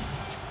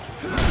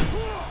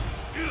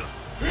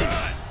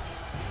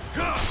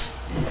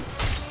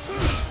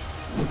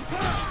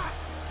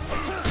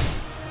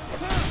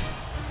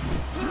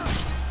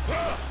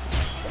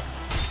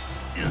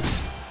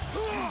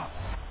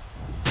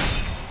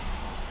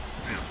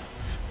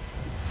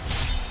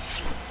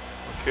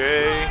 Ok.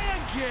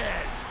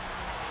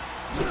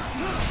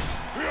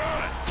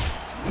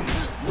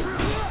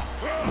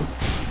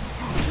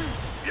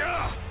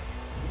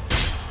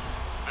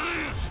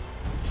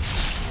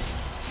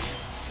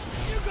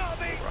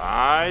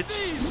 Right.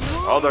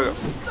 Oh, there we go.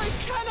 They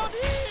cannot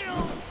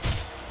heal.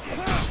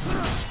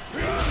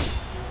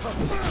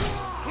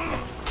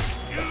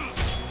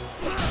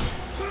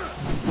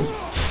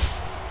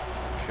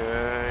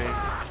 Okay.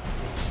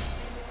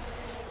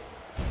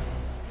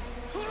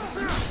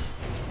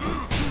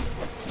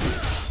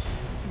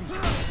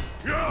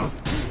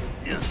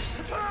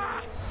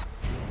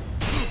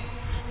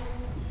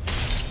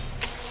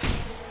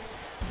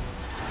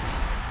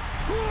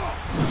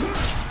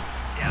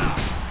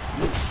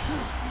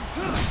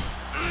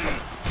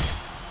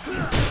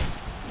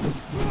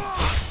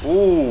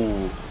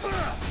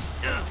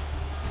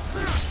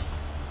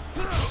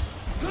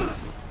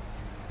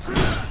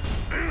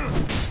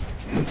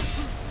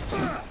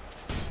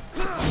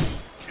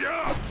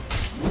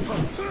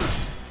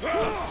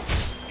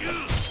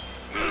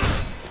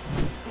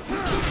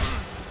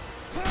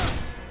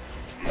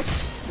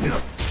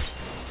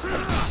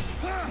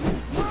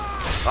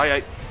 Ai,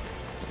 ai.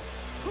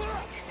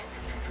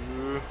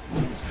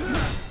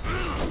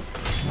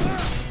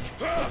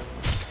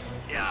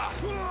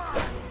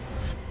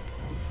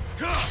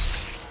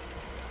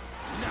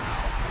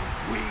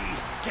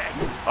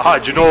 Ah,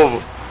 de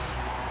novo.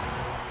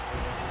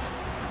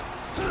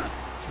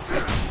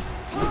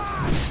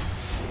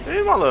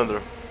 Ei,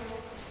 malandro.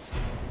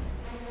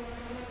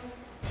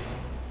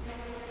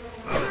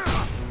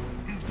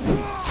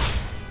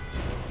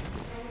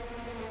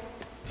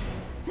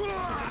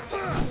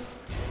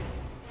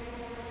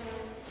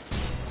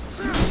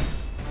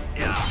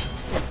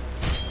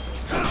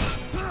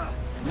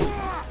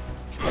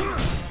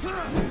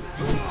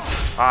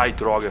 Ai,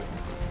 droga.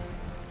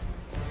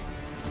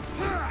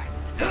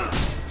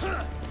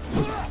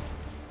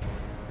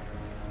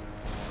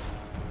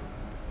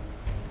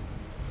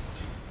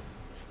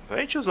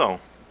 Vem, tiozão.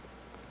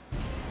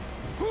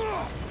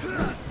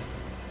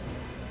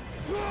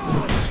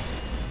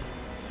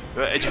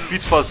 É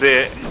difícil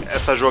fazer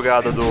essa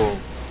jogada do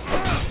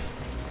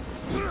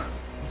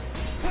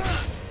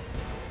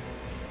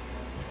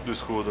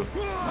escudo.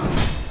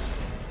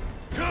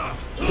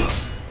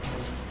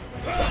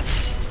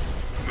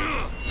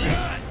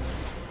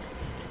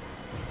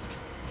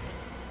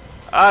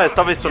 Ah, eu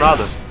estava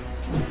ensinado.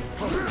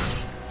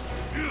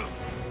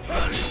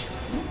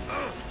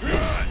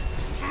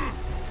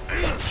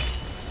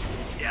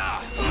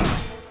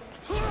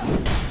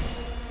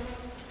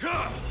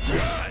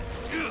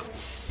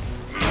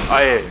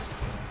 Aê.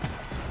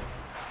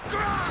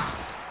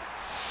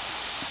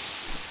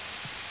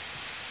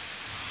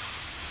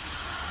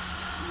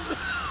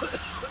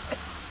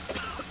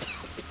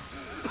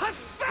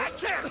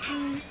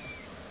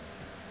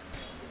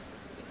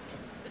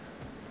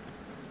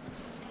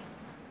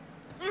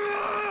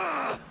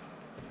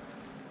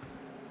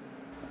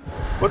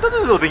 Quantas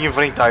vezes eu tenho que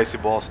enfrentar esse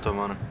bosta,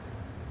 mano?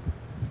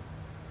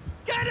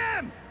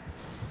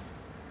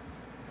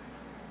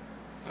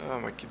 Ah,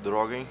 mas que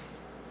droga, hein?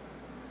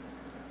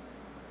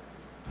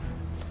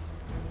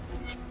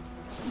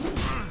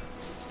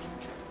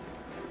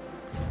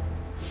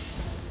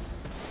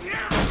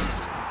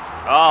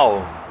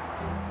 Au!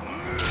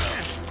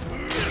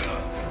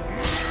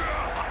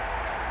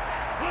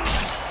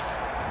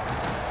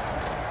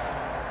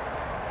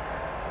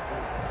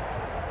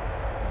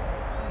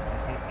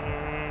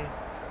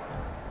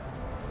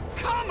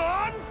 Come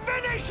on,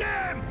 finish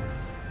him!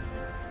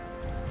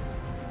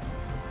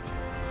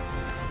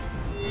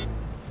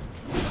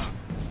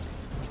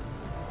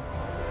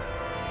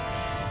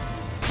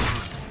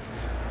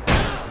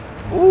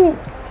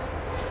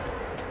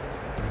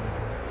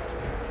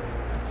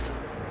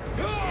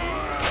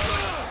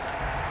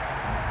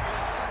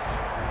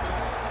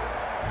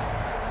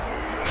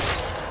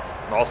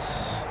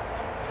 Nossa.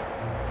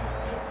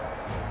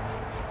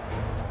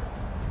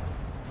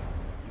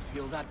 You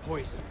feel that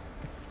poison?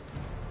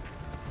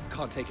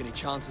 Can't take any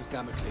chances,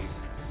 Damocles.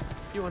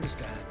 You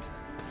understand.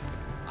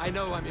 I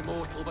know I'm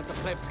immortal, but the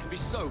plebs can be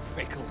so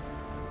fickle.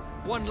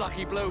 One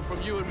lucky blow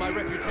from you and my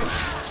reputation.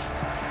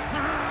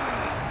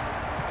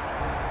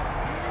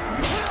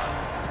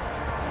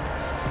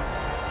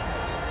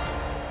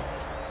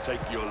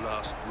 Take your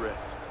last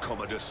breath,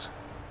 Commodus.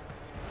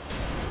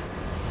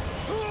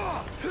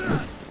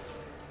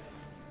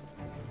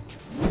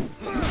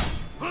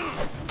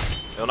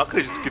 Eu não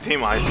acredito que tem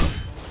mais.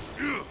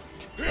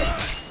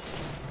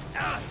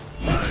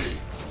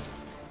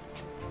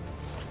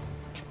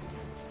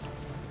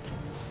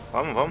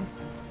 Vamos, vamos.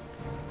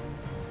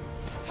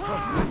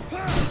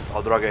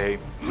 Ó, droga, errei.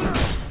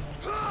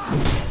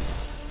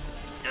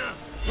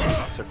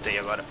 Acertei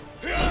agora.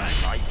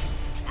 Ai.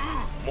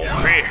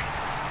 Morrer.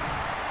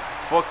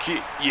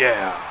 Fuck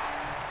yeah.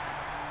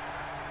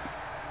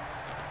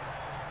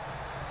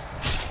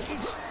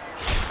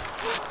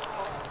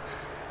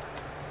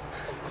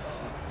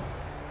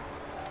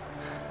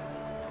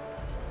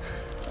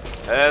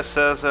 É,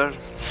 César.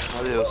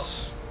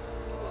 Adeus.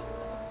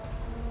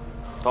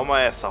 Toma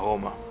essa,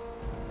 Roma.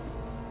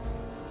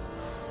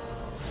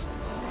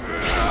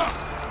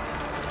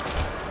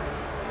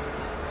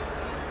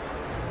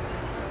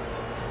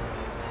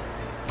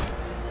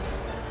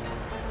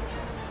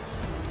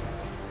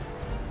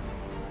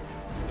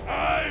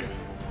 I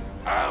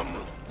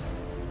am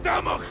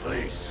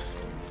Damocles.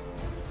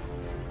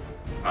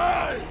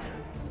 I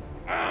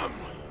am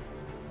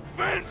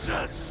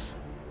vengeance.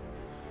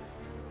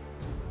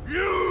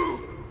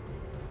 You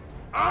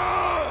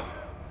are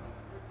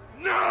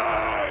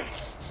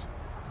next!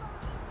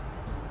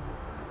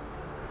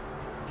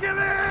 Get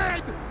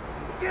in!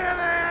 Get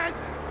in!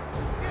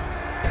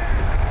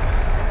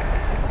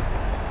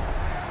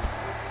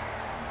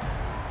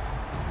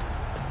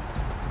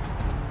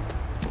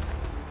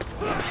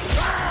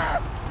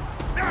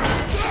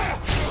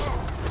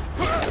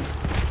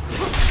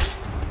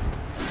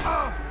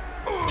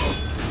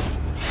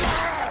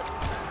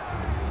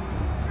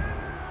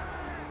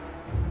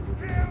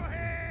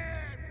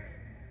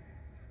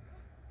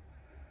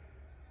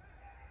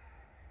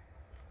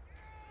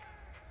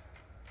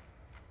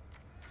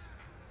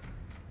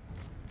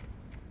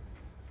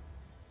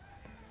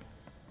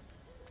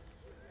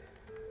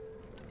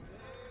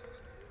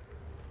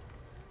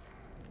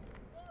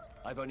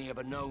 I've only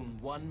ever known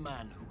one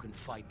man who can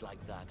fight like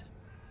that.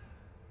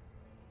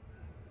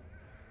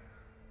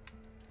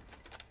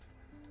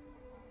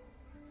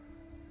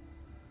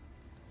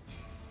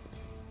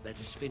 Let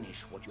us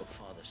finish what your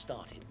father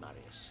started,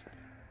 Marius.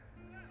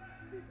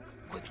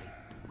 Quickly,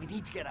 we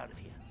need to get out of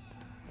here.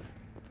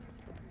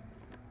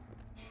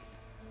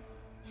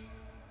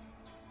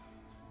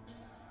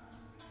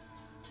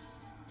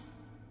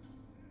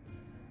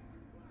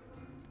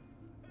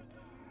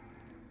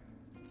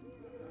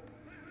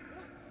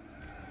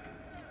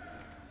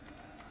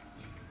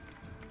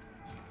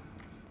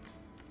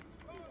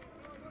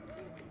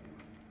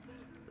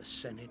 The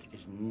Senate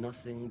is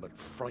nothing but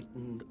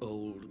frightened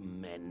old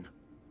men.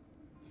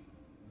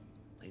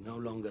 They no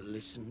longer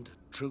listen to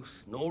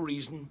truth nor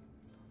reason.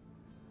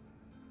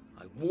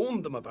 I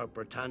warned them about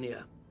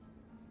Britannia,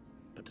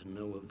 but to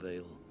no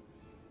avail.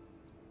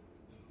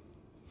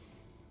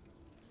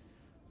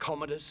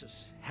 Commodus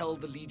has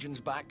held the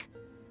legions back,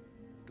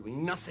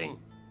 doing nothing,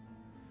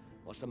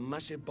 whilst a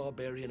massive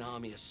barbarian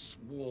army has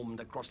swarmed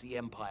across the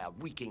empire,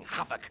 wreaking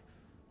havoc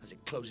as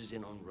it closes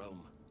in on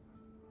Rome.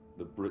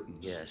 The Britons?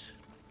 Yes.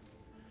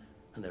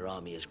 And their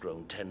army has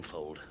grown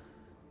tenfold.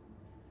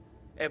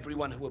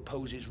 Everyone who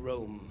opposes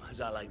Rome has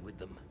allied with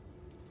them.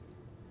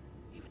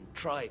 Even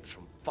tribes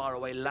from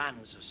faraway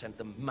lands have sent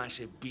them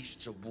massive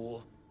beasts of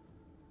war.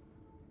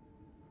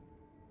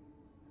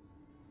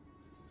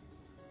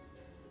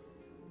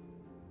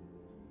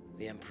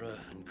 The Emperor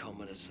and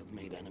Commodus have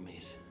made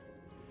enemies.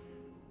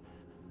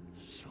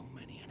 So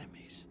many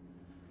enemies.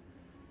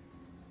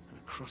 And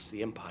across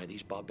the Empire,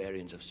 these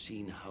barbarians have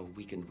seen how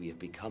weakened we have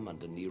become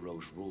under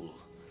Nero's rule.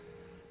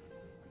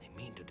 And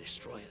they mean to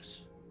destroy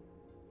us.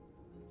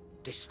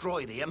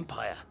 Destroy the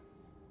Empire.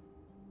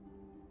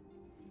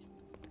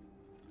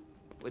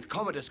 With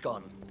Commodus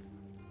gone,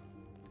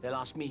 they'll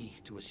ask me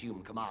to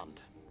assume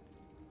command.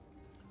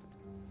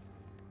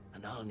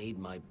 And I'll need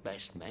my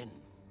best men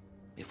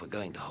if we're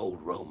going to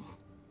hold Rome.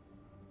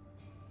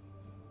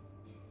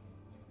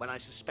 When I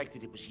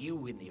suspected it was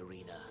you in the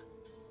arena,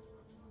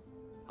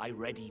 I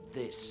readied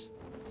this.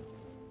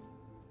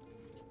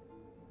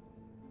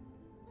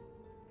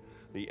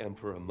 The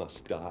Emperor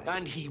must die.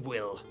 And he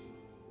will.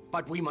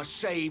 But we must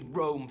save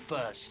Rome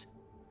first.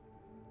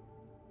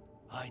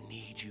 I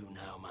need you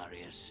now,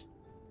 Marius.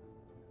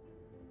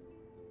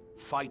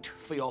 Fight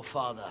for your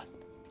father.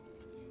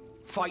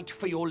 Fight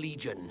for your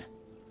legion.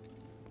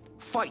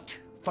 Fight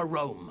for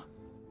Rome.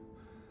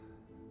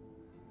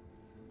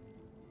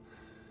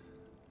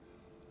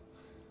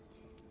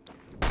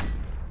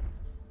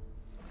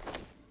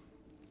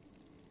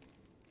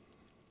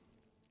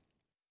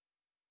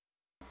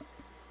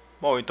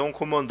 Bom, então o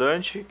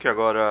comandante, que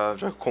agora,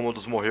 já que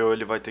Commodus morreu,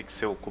 ele vai ter que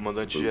ser o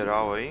comandante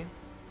geral aí.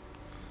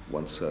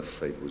 Once her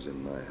fate was in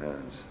my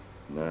hands.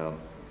 Now,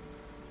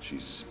 she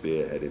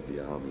spearheaded the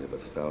army of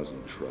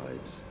 1,000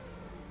 tribes.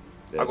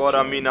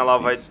 Agora a mina lá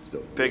vai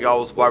pegar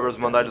os bárbaros,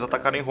 mandar eles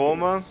atacarem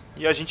Roma,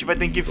 e a gente vai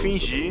ter que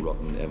fingir,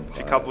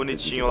 ficar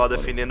bonitinho lá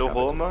defendendo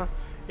Roma,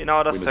 e na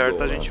hora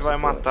certa a gente vai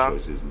matar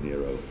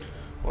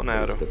o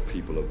Nero.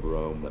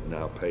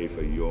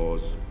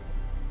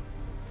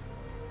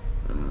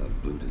 Ah,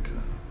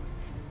 Boudica.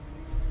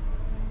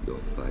 Your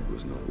fight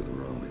was not with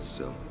Rome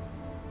itself,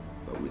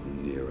 but with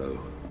Nero,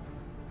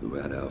 who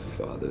had our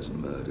fathers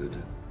murdered,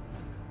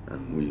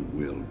 and we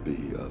will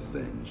be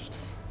avenged.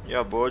 E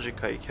a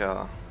Boudica aí, que é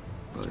a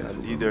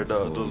líder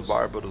dos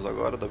bárbaros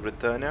agora, da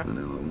Britânia. And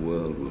our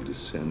world will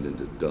descend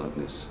into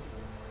darkness.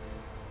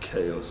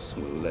 Chaos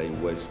will lay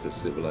waste to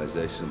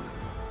civilization.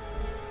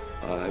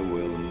 I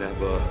will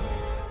never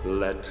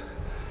let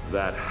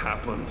that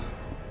happen.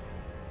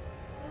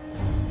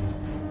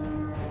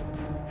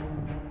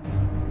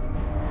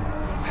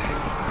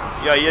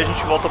 E aí a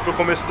gente volta pro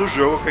começo do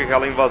jogo, que é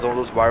aquela invasão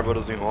dos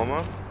bárbaros em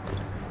Roma.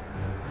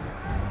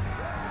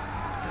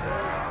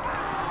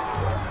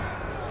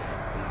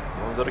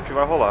 Vamos ver o que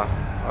vai rolar.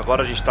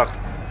 Agora a gente tá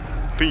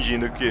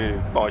fingindo que...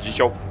 Bom, a gente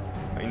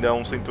ainda é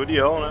um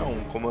centurião, né?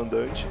 Um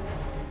comandante.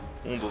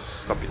 Um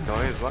dos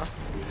capitães lá.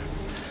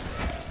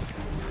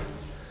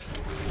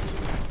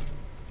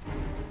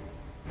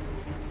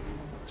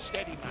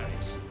 Steady,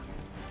 Marius.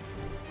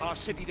 Our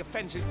city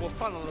defenses will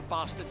funnel the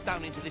bastards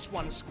down into this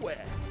one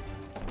square.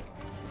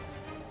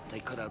 They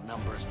could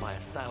outnumber us by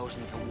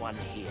 1,000 to 1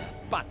 here,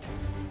 but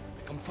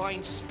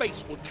confined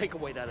space will take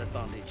away that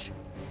advantage.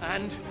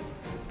 And,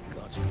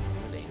 God's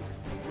willing,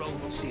 Rome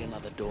will see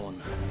another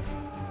dawn.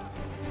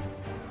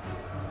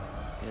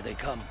 Here they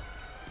come.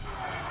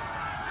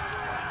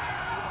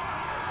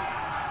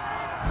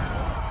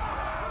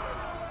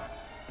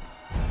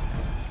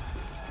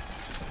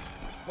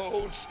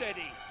 Hold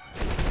steady.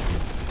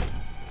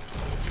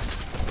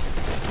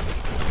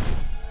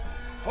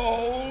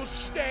 Hold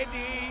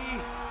steady.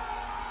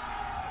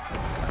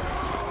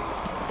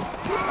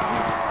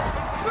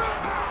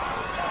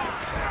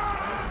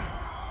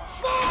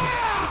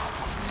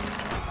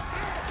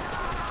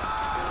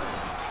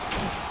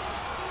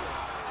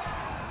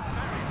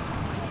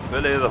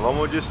 Beleza,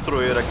 vamos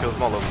destruir aqui os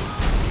malucos.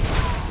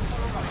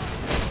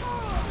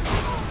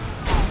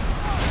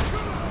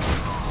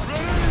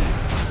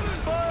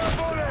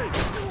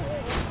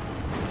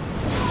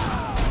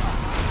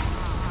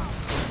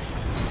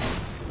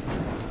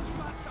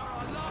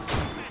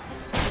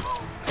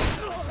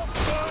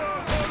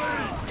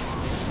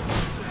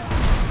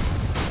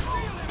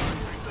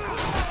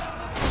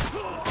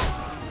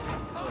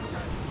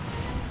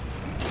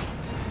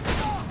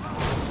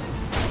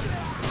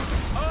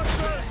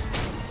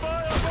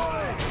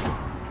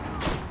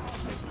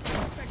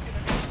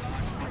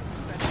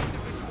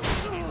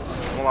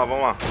 Vamos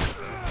lá.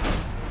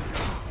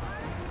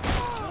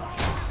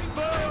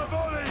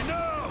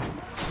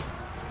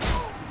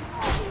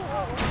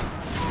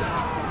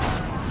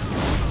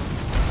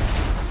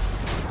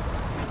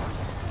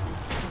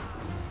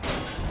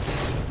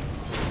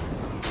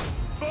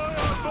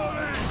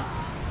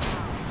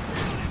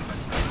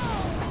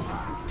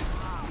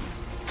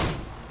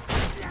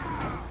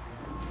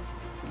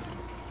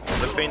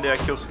 defender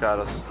aqui os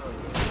caras.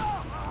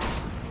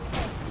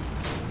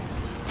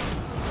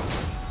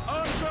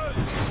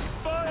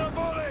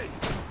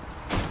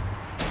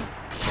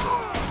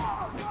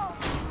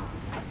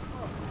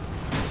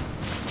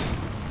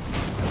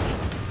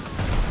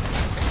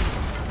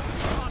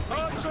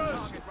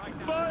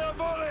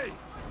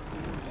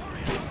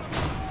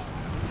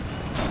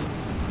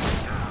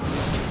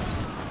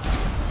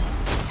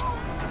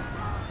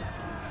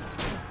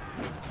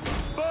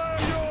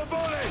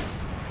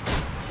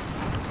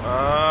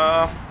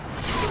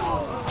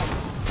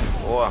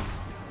 Boa.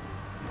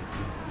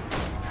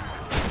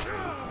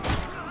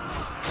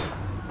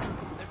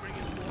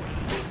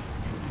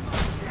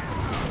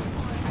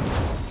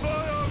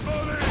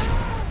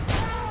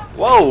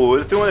 Uau,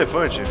 eles têm um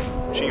elefante.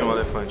 Tinha um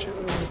elefante.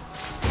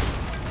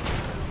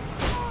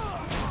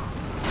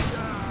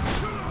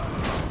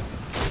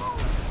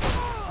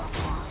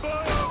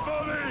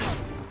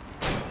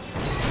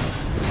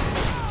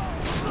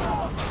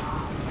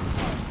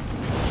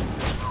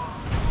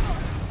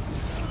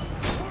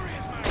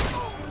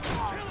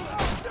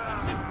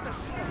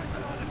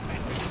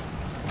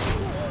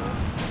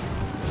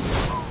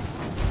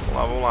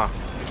 Vamos lá.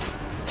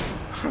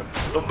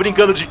 Tô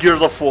brincando de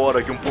Gears of War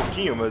aqui um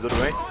pouquinho, mas tudo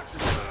bem.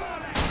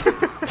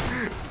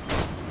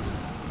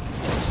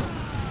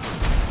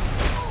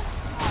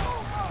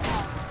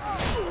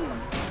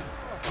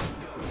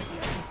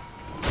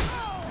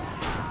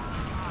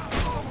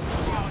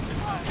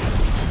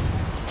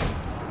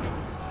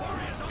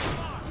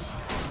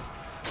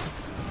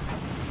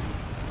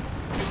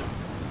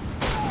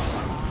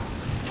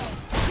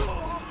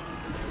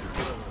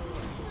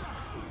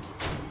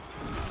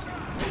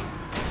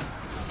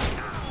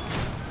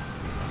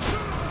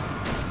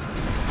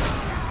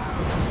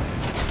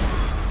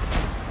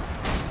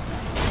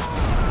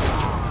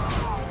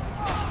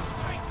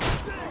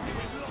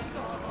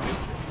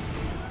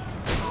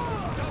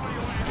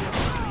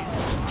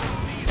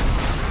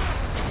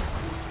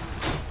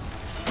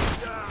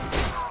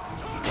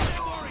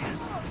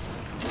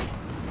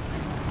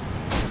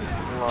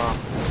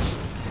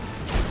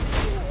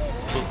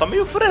 Tá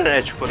meio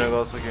frenético o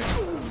negócio aqui.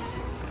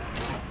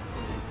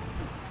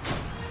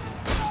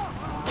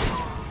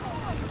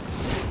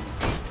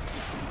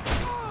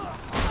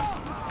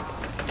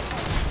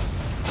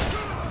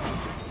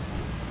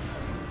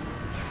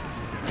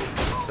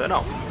 Você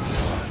não.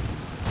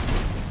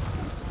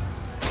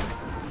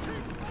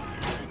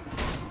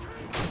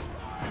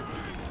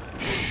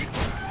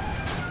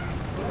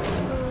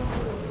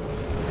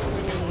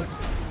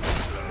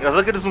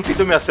 Engraçado que eles não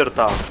tentam me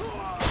acertar.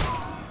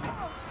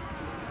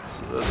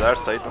 O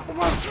exército aí tá com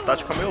uma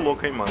tática meio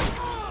louca, hein, mano.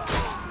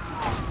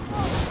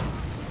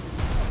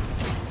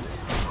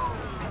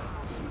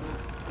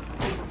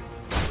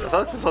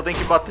 Engraçado que você só tem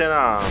que bater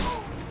na...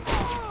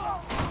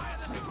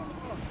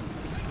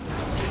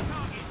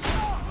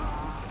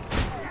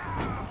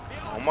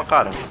 Uma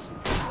cara.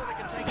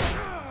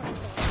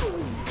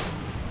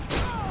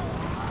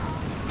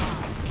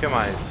 O que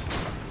mais?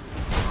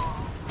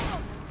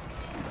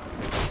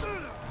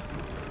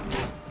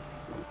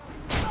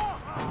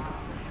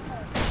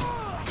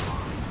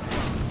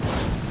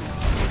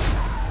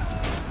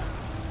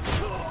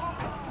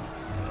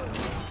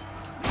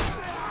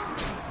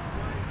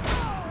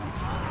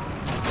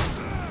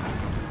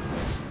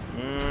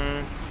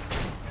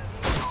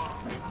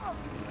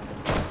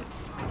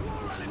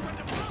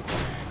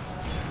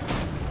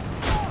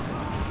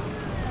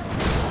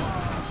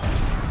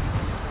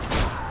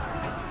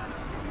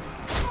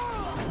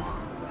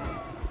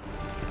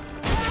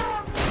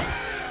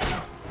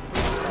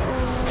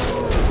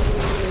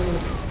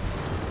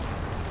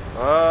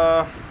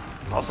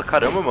 Nossa,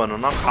 caramba, mano,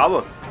 não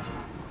acaba.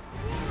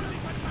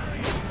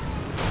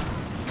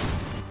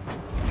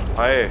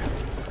 Aê.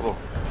 Oh.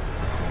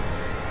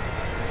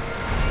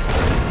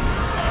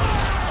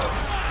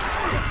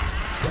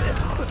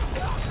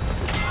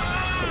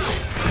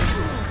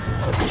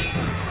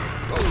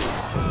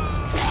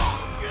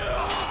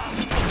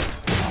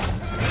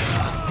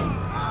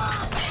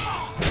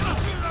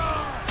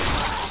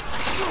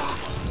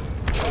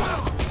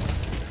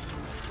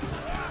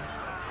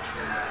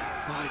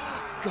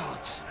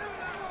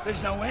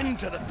 There's no end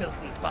to the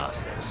filthy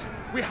bastards.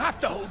 We have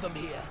to hold them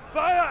here.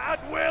 Fire at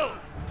will!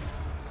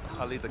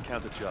 I'll lead the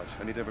counter-charge.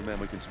 I need every man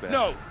we can spare.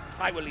 No,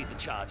 I will lead the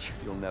charge.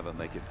 You'll never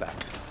make it back.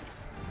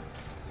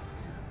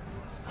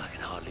 I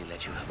can hardly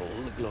let you have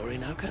all the glory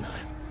now, can I?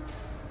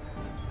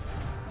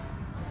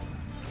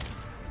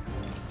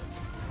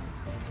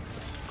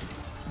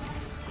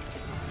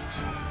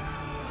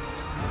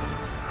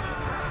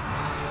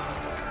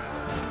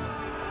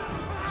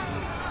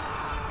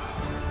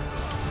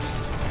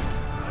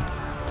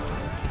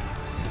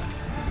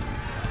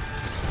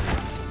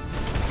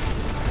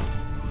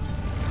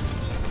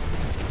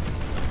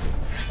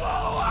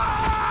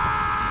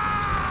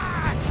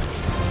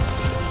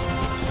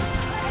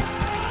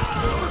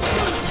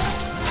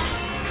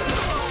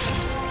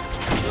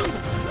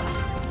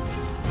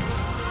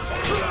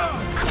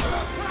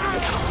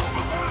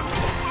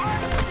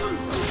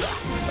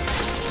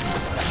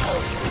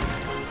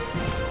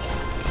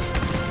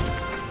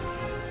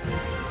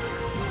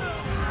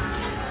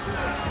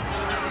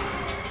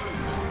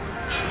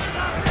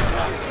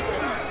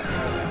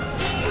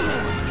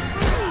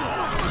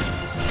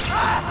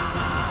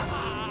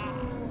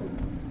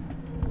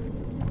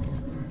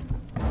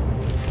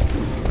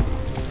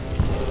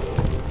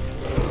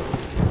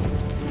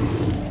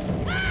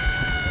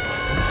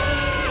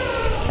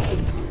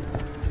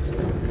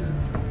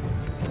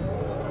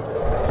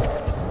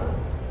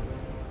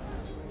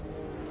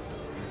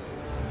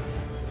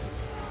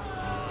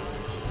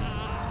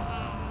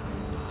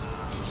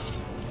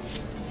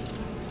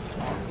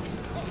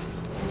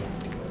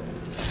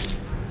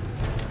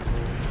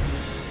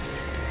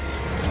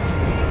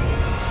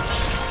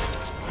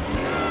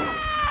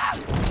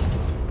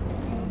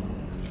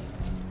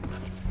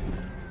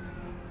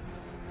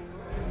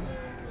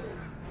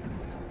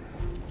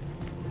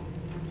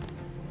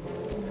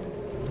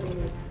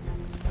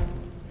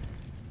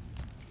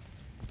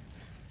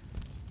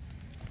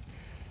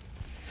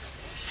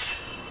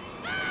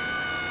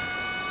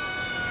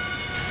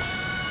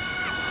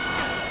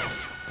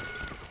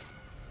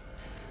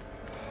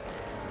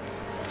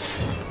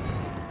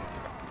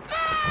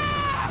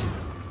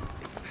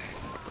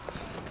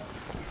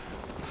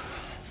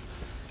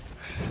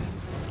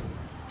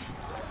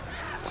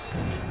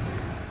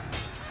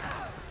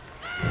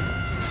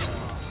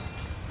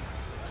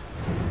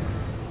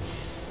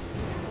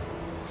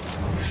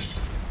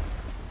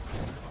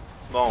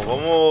 Bom,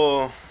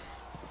 vamos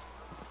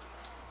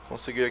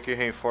conseguir aqui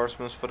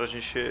reinforcements para a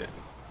gente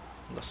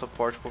dar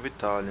suporte pro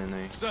Vitalian,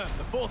 né? Sir,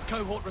 the 4th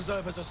cohort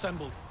reserve has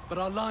assembled, but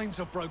our lines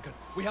have broken.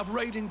 We have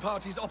raiding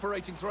parties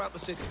operating throughout the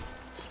city.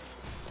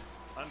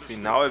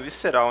 Final é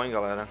visceral, hein,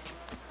 galera.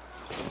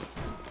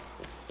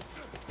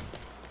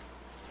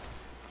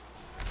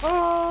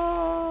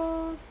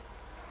 Bom,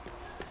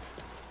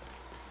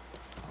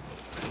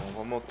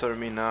 vamos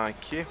terminar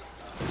aqui.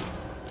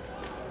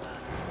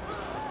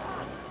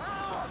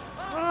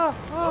 A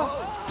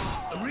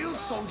real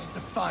soldier to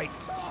fight.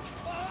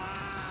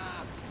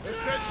 The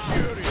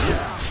centurion,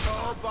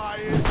 all by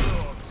his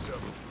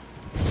lonesome.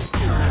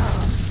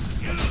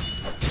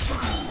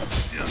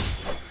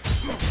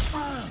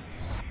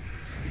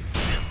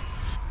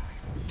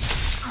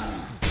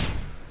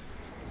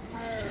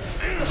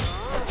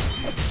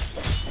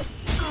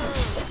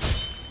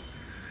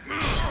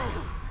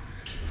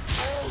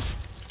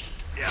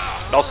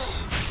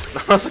 Nossa!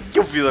 Nossa, o que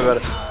eu fiz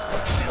agora?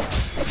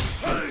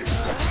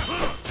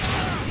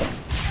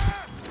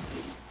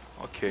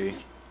 Ok.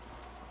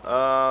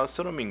 Se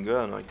eu não me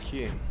engano,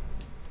 aqui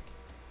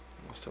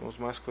nós temos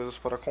mais coisas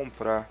para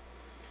comprar.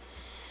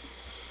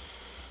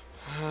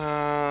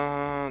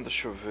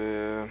 Deixa eu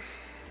ver.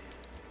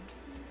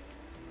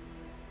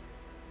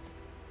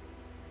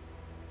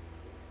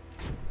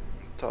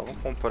 Tá,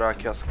 vamos comprar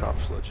aqui as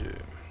cápsulas de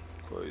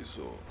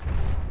coisa.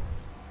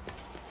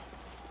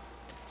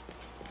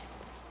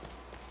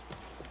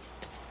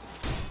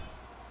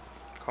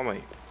 Calma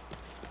aí.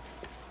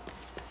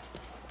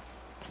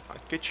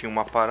 Aqui tinha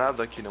uma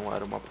parada, aqui não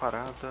era uma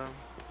parada.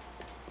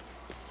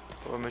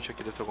 Provavelmente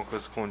aqui deve ter alguma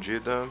coisa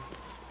escondida.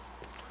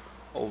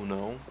 Ou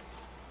não.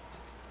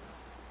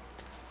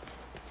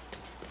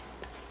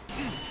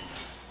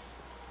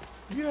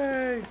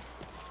 Yay!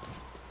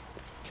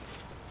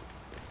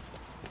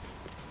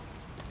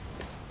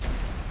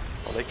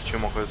 Falei que tinha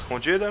uma coisa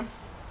escondida.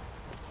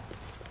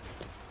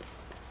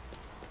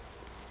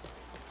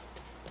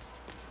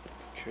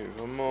 Ok,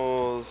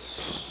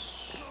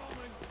 vamos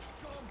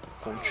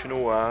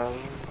continuar.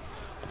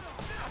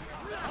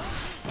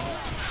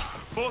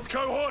 4th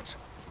cohort?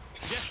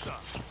 Yes, sir.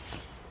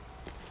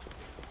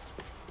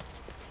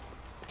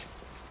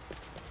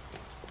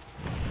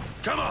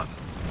 Come on,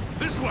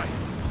 this way.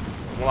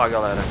 Vamos lá,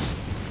 galera.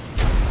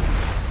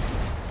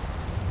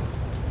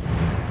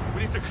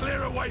 We need to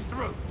clear a way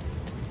through.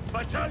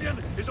 Battalion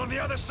is on the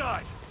other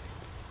side.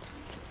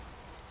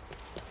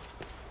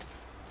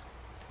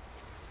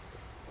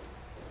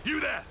 You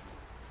there!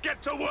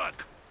 Get to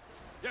work!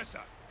 Yes,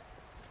 sir.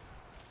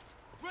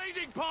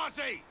 Raiding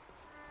party!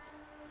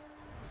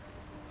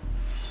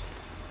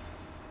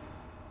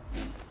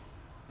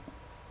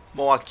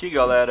 Bom, aqui,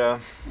 galera,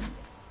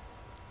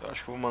 eu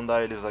acho que eu vou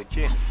mandar eles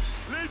aqui.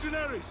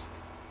 Legionaries,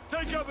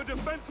 take up a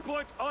defense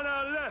point on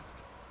our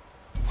left.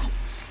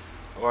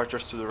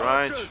 Archers to the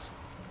right. Archers,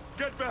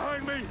 get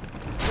behind me.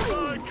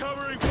 Provide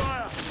covering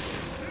fire.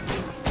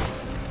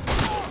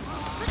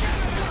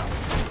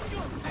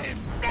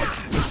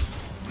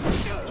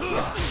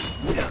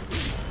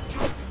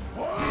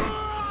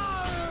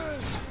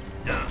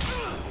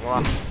 Vamos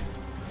lá.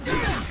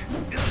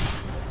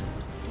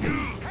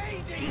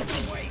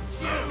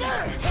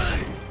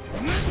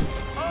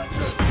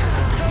 Archers,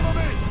 cover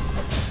me.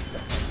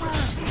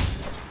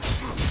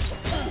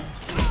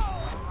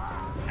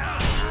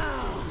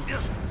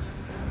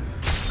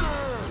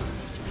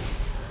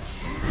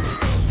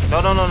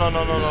 Não, não, não, não,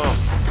 não, não, não.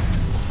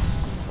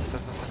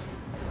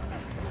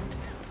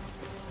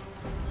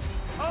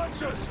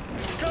 Archers,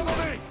 cover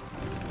me.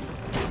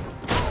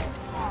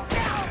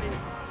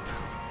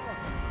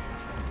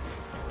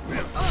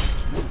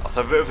 Nossa,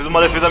 eu fiz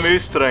uma defesa meio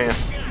estranha.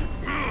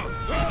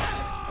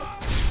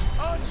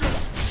 Archers,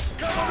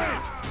 cover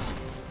me.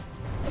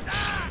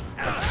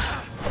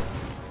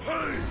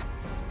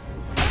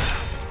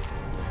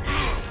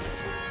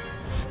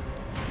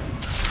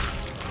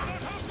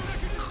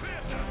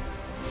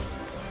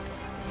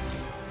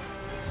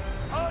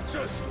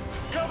 Archers,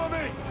 cover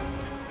me.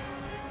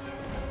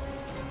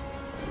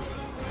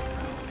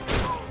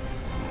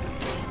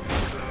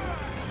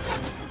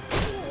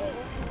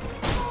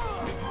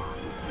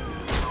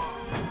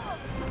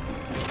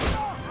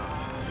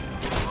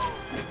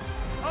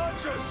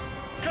 Archers,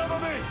 cover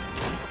me.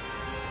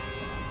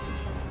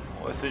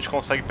 Vamos ver se a gente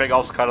consegue pegar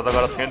os caras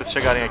agora sem eles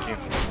chegarem aqui.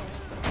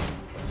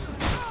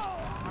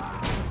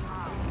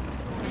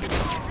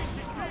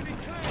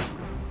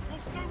 We'll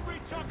soon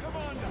reach our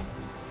commander.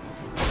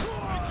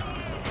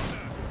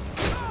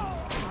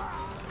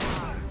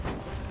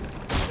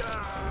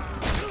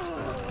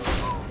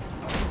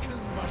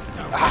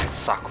 Ah,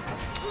 saco.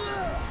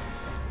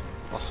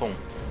 Passou um.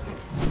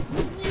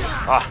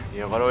 Ah,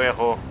 e agora eu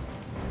erro.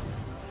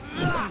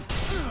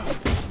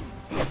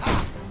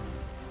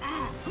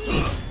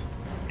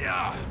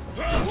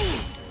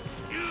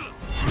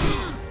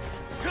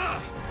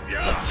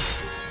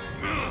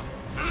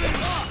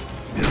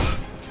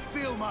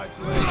 Feel my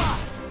blade.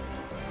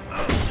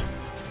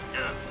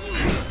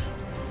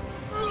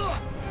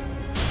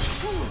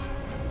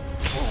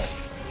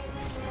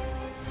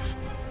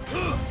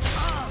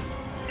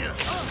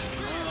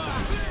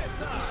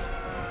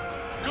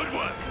 Good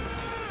work.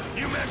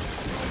 You men,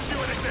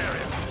 secure this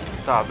area.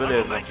 Tá,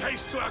 beleza. Make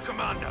haste to our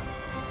commander.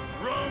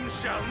 Rome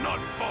shall not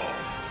fall.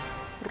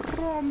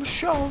 Rome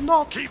shall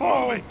not Keep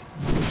fall. moving.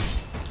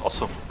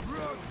 Nossa.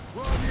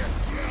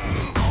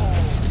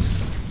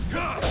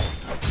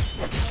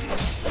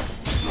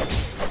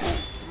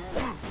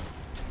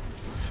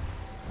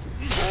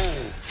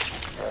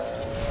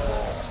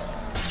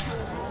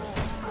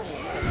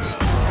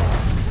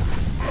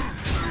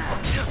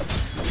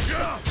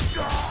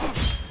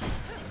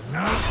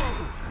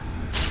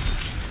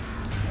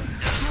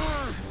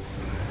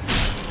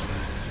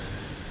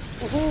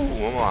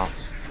 Vamos lá.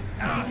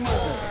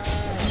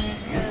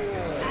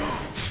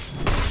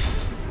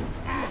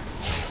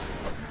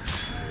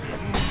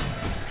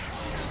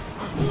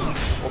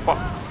 Opa!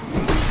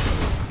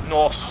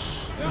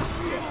 Nossa!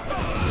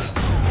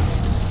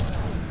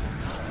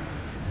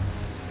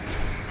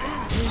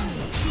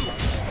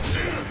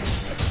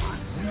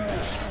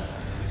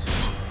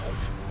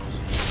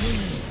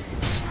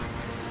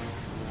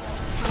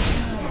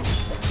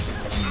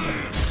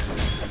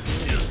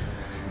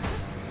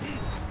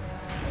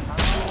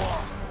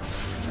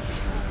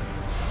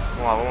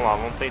 Vamos lá,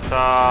 vamos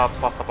tentar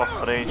passar pra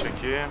frente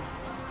aqui.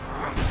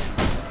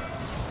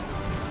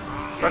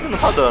 Será que não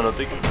tá dando?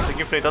 Tem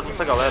que enfrentar toda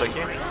essa galera aqui.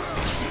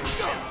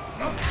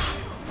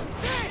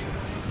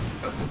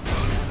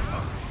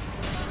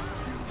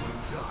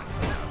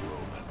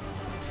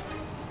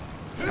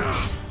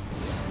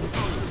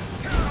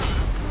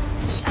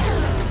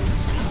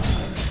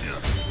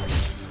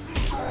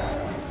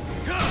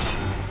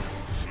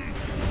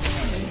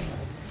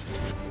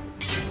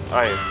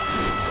 Aí.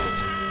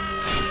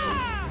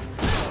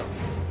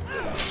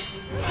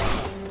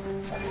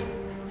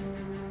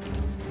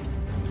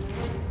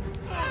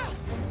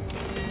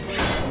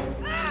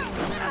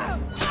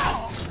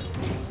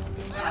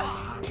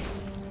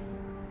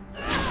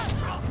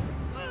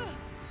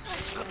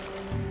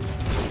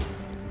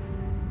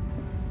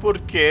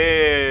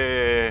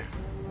 Porque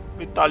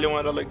o Italião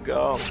era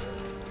legal.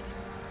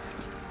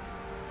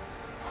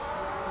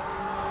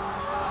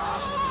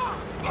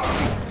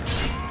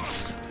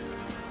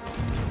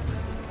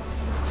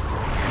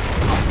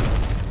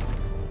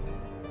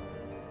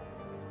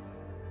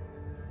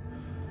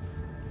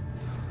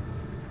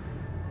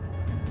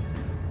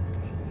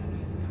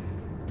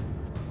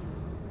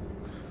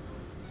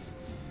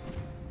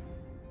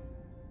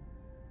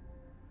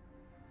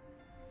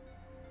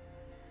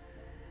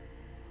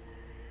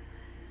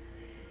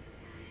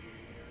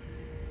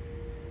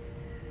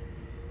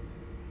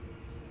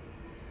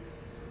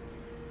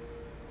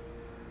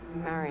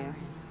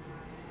 Marius,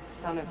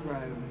 son of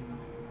Rome,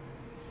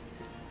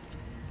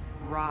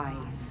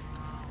 rise.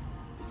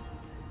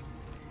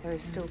 There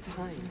is still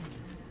time.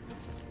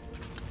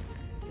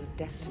 Your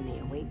destiny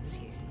awaits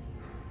you.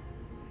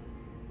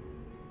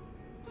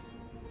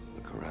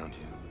 Look around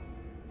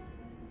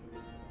you.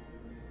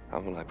 How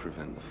will I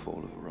prevent the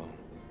fall of Rome?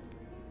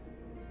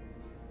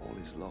 All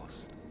is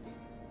lost.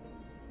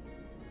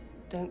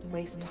 Don't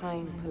waste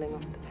time pulling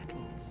off the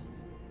petals.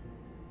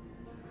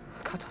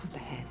 Cut off the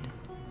head.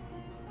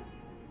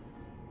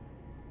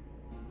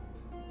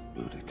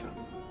 Boudica.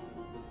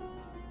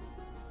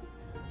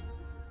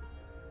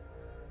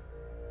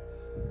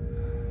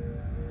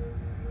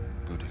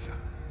 Boudica.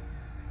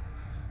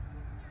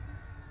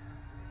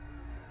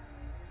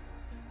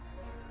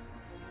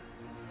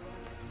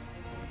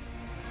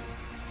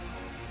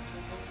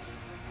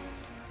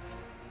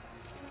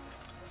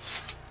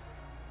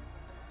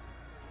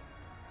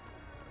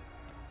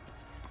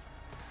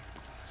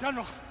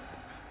 General,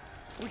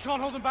 we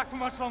can't hold them back for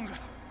much longer.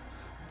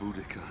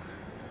 Boudica.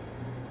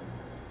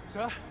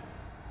 Sir?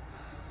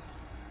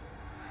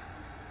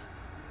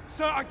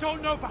 Sir, I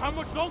don't know for how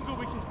much longer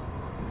we can...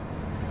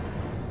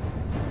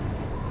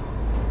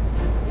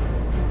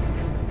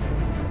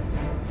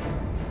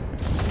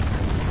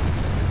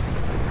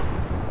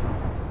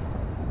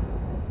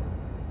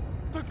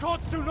 The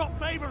gods do not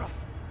favor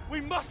us! We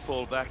must...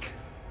 Fall back.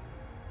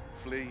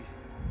 Flee.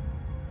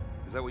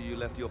 Is that what you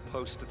left your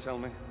post to tell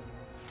me?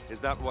 Is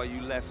that why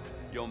you left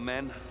your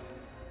men?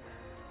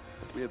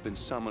 We have been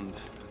summoned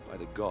by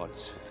the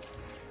gods,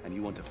 and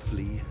you want to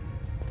flee?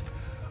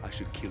 I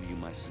should kill you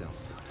myself.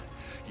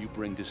 You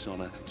bring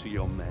dishonor to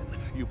your men.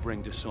 You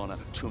bring dishonor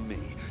to me.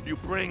 You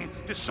bring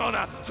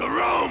dishonor to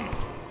Rome!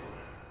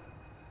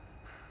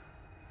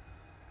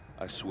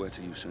 I swear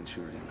to you,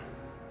 Centurion,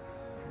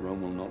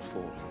 Rome will not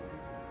fall.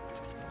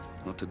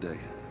 Not today.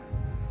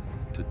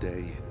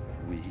 Today,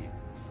 we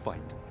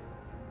fight.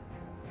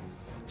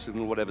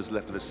 Signal whatever's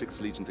left of the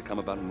 6th Legion to come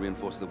about and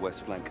reinforce the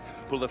west flank.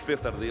 Pull the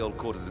 5th out of the old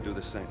quarter to do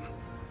the same.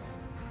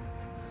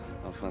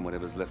 I'll find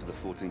whatever's left of the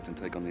 14th and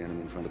take on the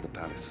enemy in front of the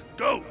palace.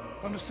 Go!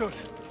 Understood.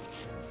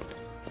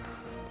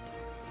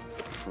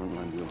 The front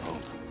line will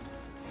hold.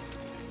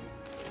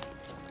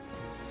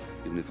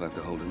 Even if I have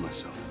to hold it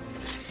myself.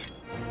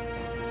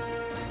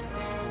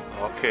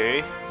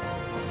 Ok.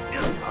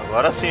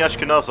 Agora sim, acho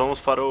que nós vamos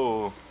para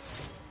o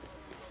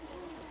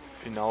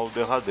final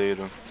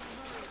derradeiro.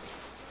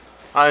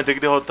 Ah, tem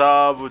que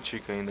derrotar a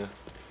Boudica ainda.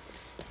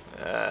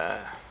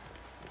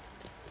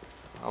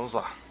 Vamos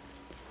lá.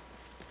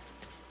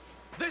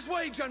 This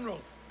way, General.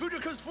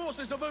 Boudica's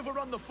forces have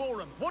overrun the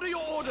forum. What are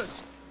your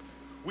orders?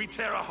 We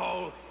tear a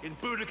hole in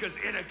Boudica's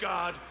inner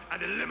guard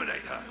and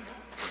eliminate her.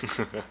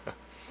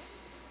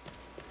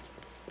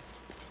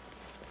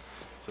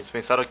 Vocês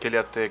pensaram que ele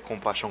ia ter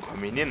compaixão com a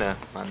menina?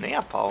 Mas nem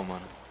a pau,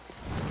 mano.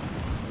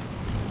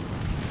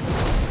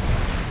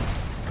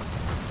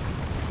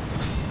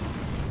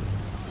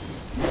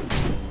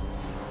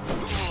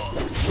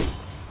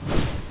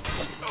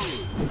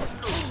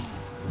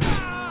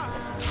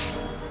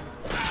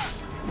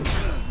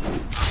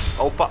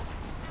 Opa!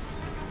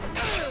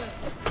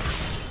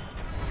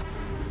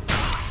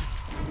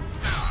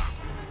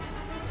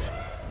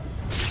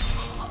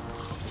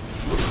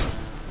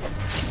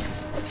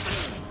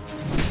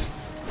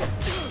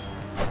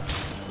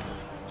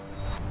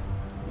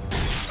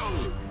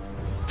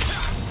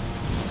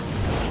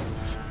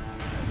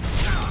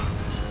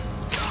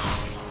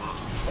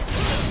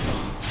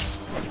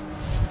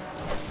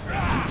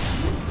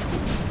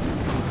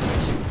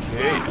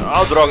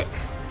 Ah, droga!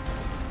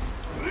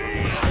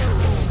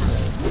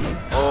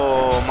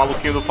 Ô,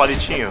 maluquinho do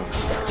palitinho.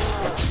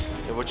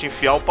 Eu vou te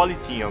enfiar o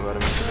palitinho agora,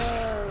 meu filho.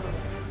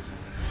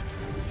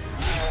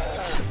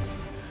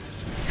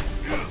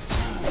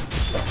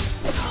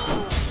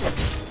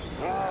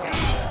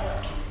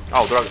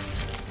 Ah, droga!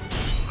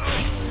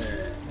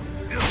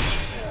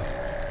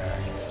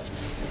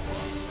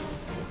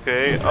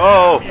 Ok.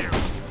 Oh!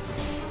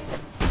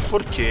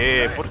 Por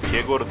quê? Por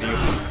quê, gordinho?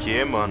 Por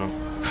quê, mano?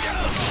 O que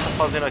você tá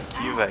fazendo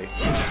aqui, velho?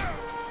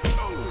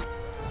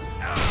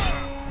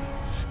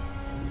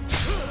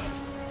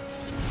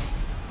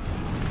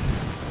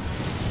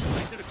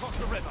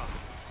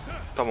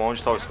 Tá bom,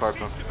 onde tá o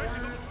Scorpion?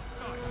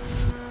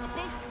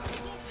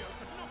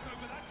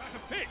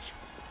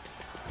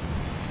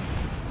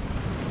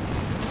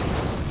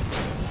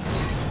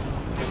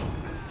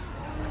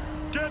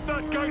 Get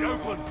that gate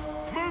open!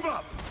 Move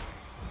up!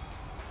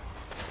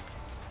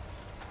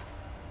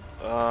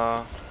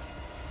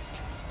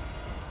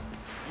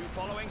 You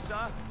following,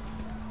 sir?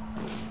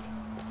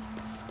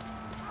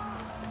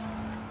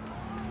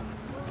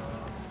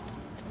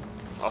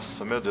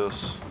 Nossa, meu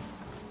Deus.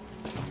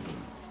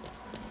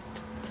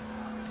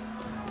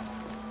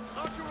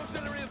 Archer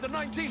artillery of the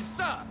 19th,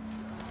 sir.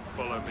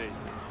 Follow me.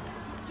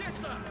 Yes,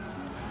 sir.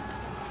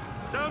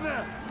 Down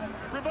there!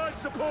 Provide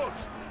support!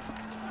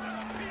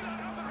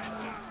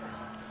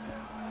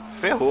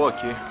 Ferrou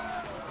aqui.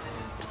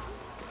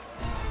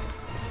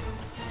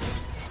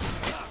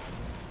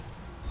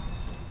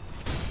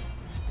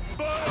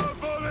 Fire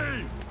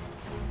volley!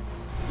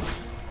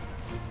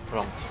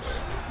 Pronto.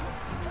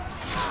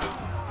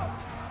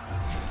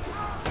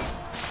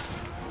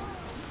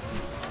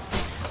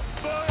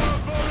 Fire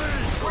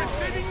volley! We're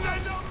exceeding their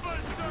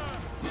numbers, sir!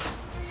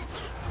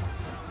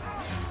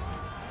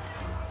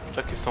 Onde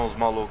é que estão os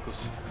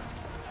malucos?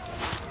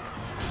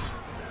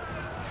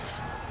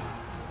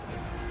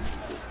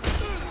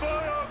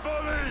 Fire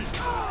volley!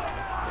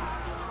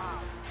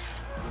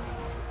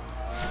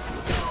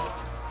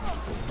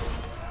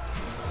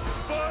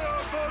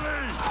 Fire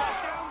volley!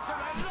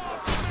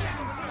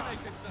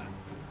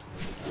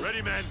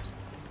 Ready, men.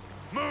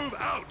 Move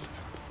out!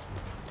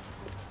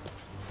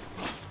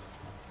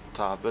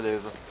 Tá,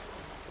 beleza.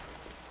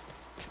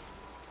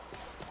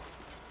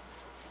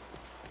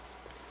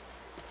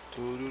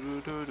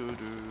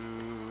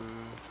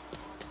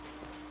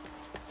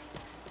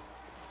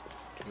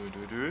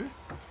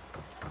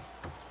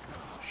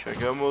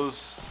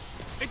 Chegamos.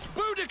 It's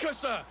Boudica,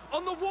 sir,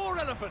 on the war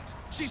elephant.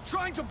 She's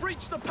trying to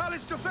breach the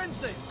palace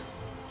defenses.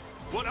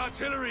 What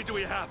artillery do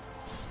we have?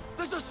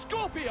 There's a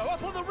Scorpio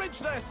up on the ridge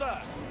there,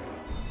 sir.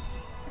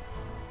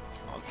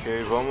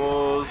 Ok,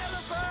 vamos.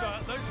 Sir,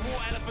 those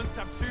war elephants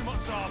have too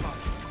much armor.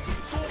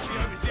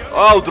 Scorpio is the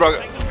only Oh,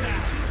 droga!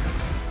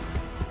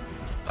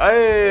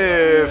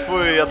 Aê,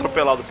 fui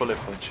atropelado pelo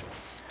elefante.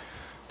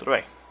 Tudo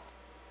bem.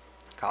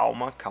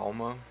 Calma,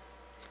 calma.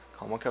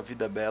 Calma que a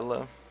vida é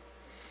bela.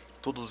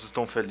 Todos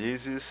estão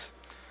felizes.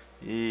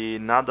 E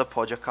nada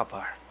pode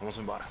acabar. Vamos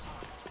embora.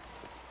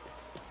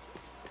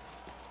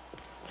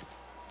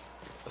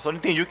 Eu só não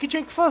entendi o que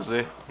tinha que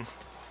fazer.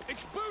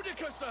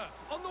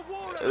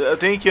 Eu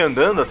tenho que ir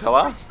andando até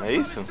lá? É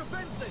isso?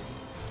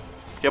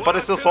 Porque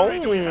apareceu só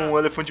um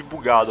elefante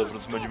bugado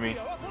por cima de mim.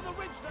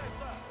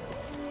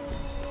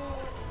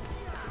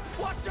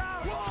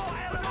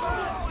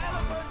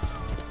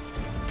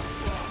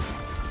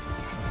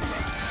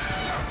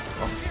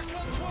 Nossa.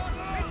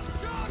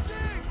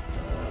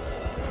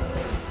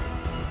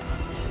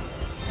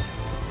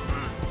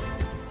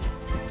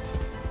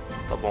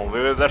 Tá bom,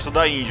 veio o exército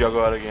da Índia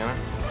agora aqui, né?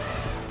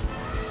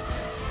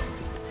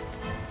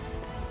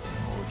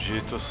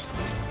 Malditos.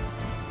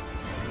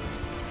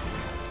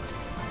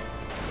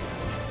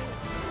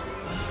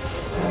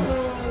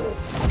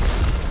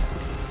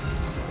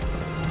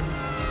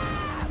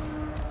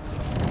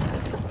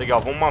 Legal,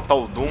 vamos matar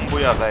o Dumbo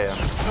e a véia.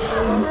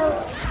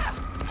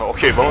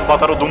 Ok, vamos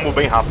matar o Dumbo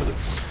bem rápido.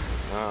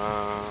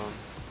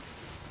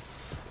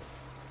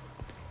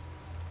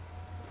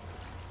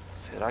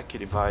 Será que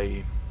ele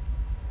vai...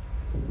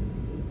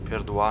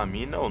 Perdoar a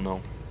mina ou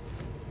não?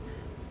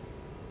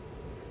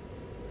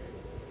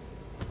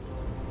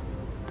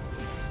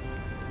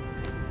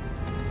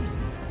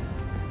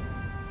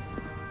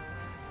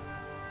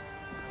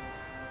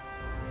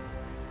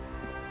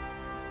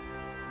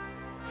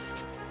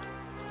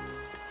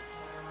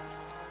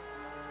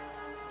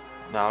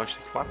 Não, a gente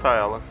tem que matar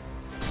ela.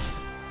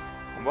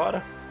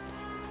 Vambora.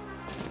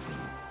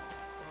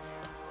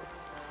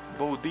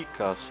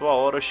 Boudica, sua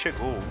hora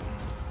chegou.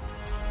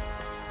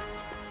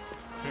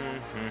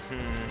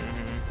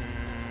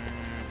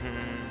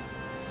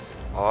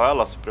 Ó,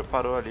 ela se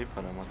preparou ali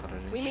para matar a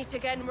gente. We meet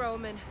again,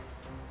 Roman.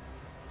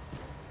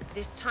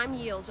 This time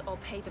yield or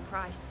pay the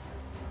price.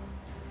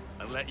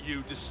 And let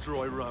you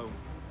destroy Rome.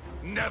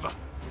 Never!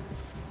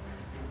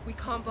 We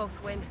can't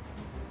both win.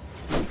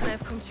 I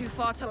have come too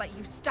far to let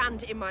you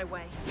stand in my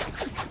way.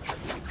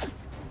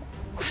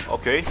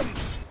 Ok.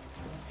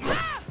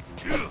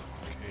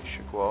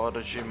 Chegou a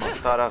hora de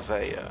matar a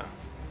véia.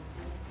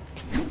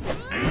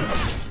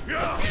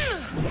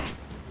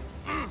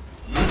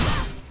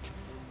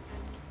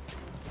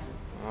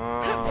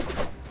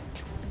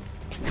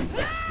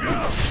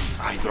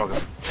 Ai, droga.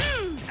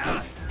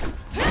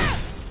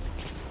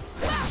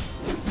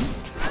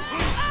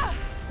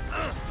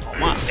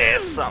 Toma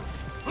essa.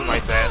 E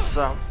mais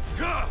essa.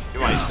 E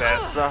mais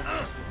essa.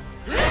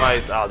 E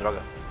mais... Ah,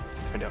 droga.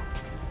 Defendeu.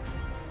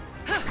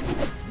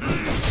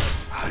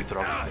 Ai,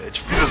 droga. É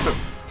difícil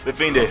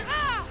defender.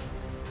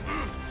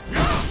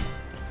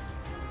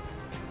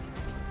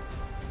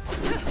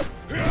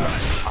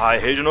 Ah,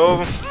 errei de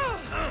novo.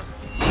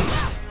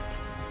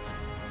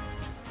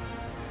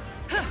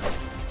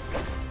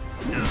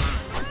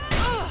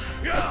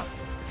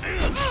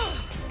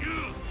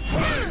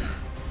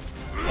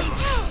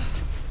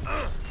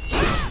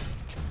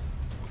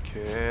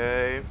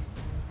 Ok.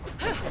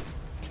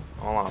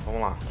 Vamos lá,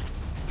 vamos lá.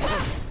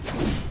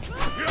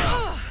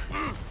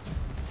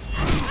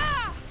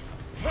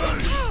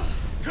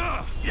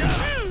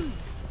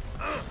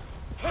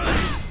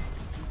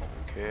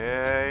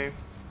 Ok.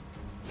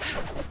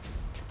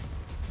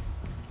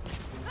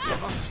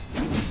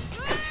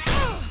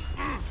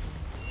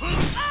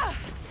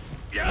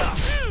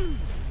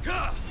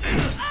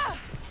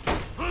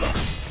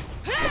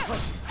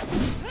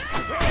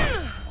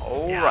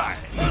 Alright.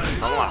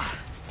 Vamos lá.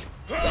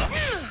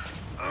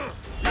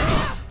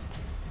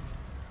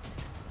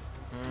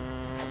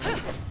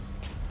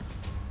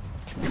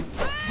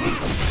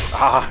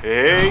 Ah,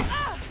 ei.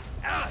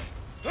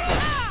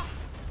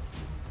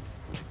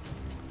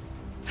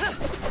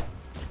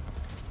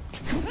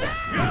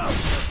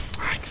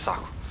 Ai, que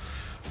saco.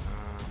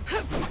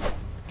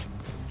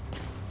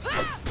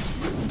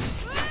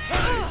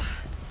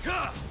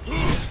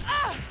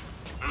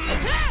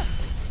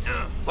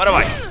 Bora,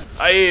 vai.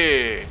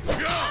 Aí.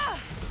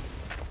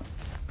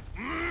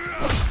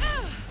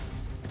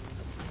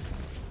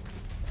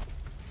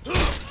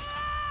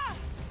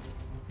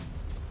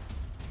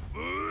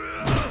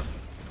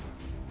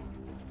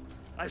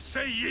 I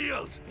say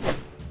yield!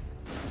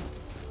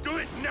 Do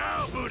it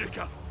now,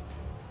 Boudica!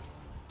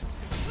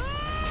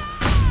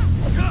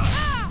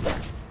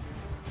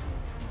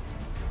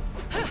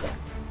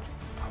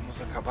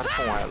 Vamos acabar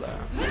com ela.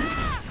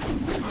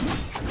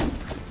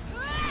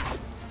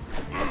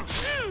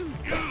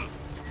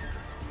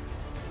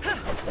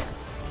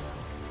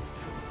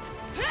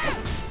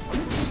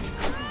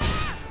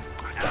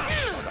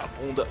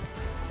 Vagabunda.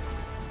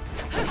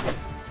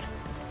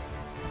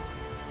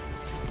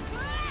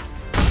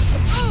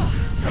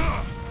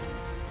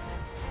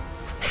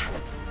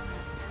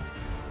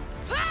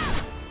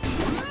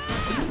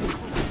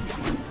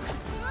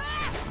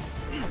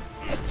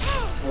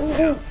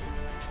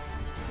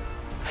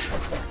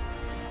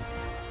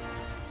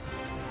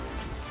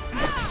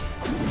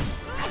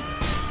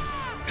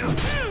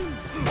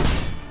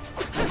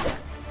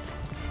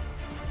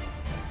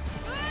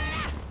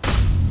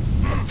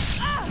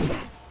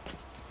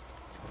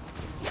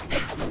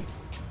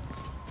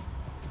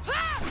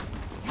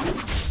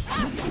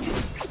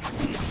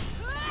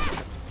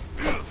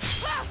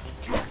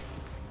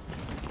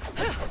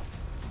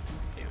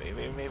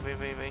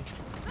 Vem.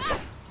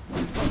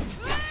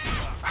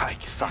 Ai,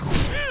 que saco.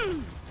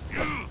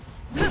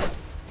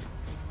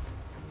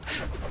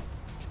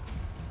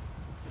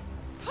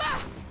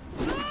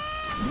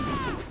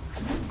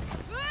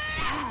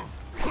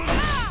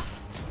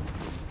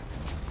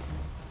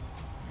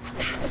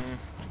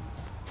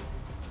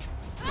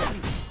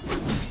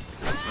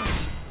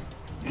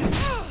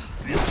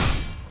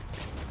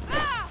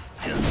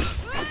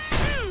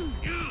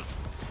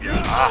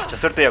 Ah, te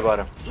acertei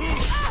agora.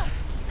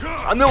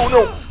 Ah, não!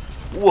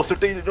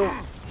 Acertei ele, não!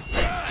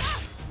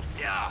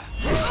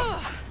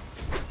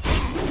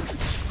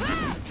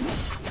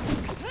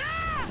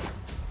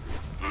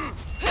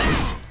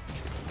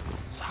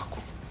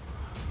 Saco.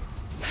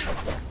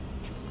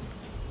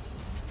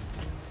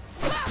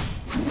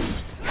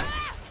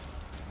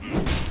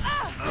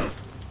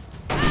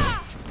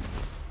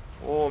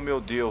 Oh, meu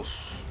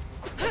Deus.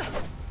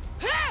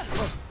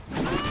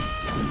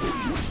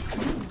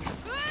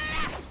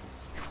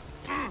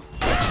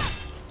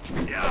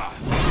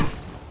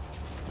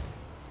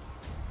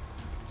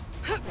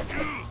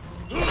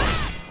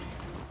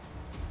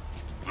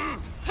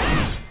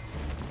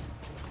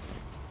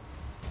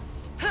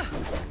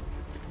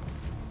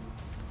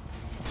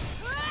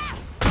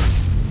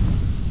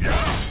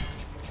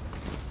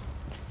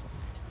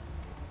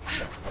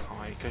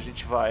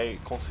 gente vai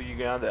conseguir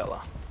ganhar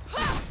dela.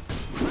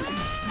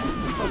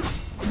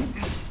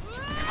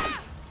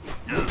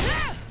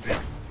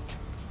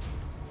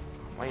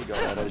 Aí,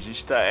 galera, a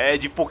gente tá... É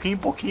de pouquinho em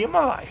pouquinho,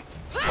 mas vai.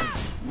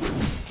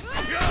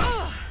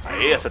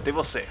 Aí, acertei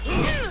você.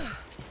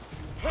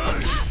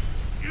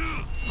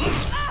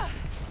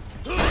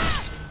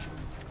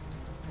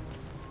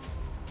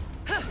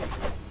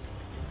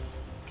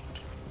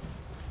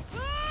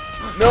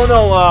 Não,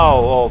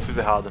 não, fiz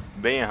errado.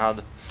 Bem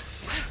errado.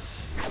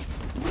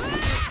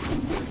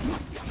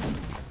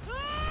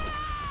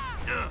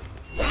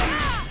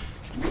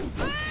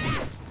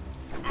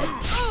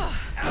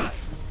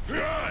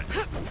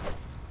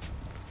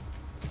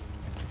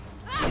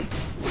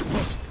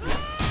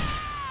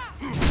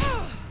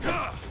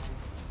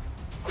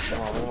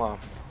 Vamos lá.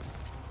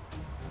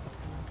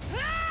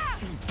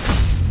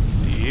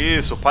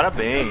 Isso,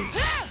 parabéns.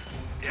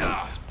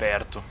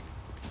 Esperto.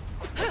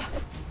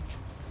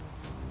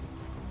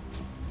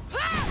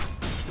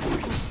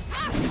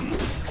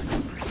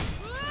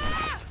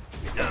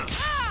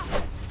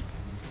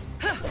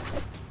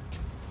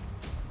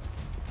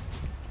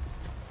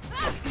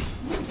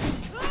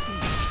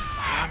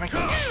 Ah, mas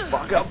que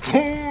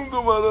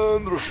vagabundo,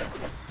 malandro.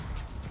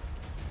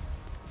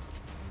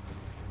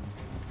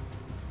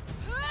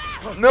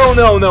 Não,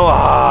 não, não.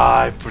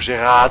 Ai, puxa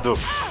errado.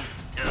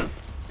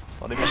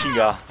 Podem me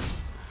xingar.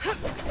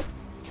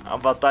 A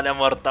batalha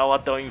mortal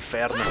até o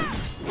inferno.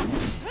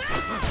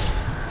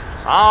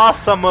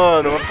 Nossa,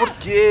 mano, mas por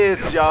que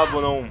esse diabo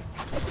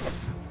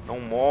não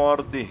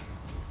morde?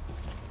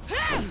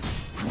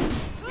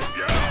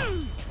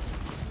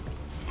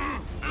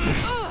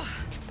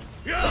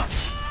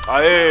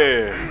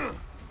 Aê!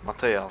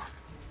 Matei ela.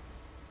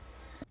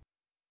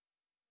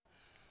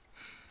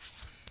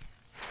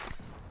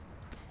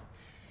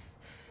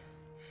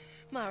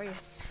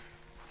 Marius,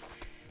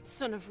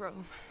 son of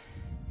Rome.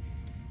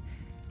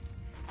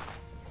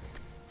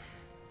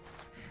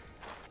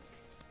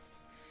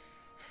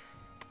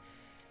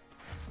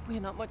 We're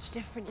not much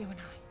different, you and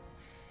I.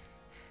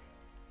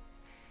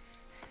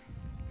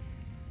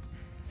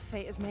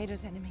 Fate has made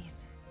us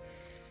enemies.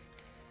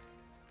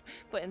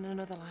 But in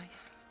another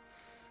life.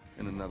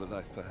 In another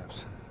life,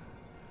 perhaps.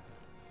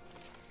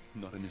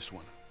 Not in this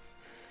one.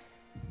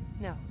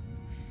 No.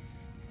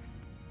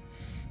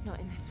 Not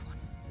in this one.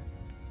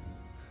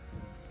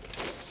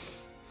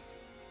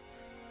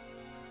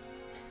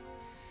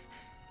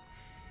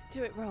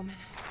 Do it, Roman.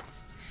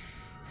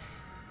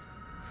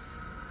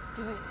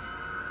 Do it.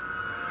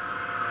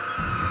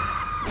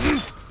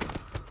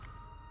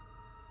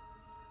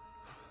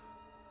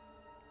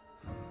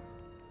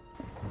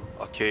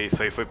 Ok,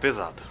 isso aí foi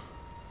pesado.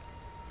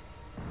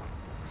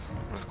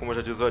 Mas como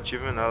já diz o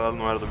achievement, ela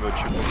não era do meu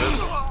tipo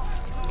mesmo.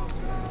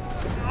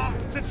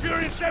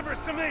 Centurion Severus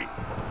to me!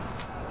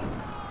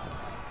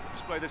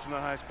 Display this from the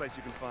highest place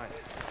you can find.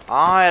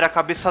 Ah, era a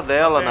cabeça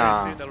dela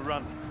na... They'll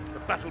run. The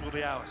battle will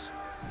be ours.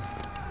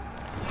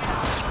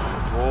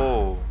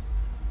 Oh.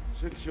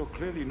 Since you're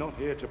clearly not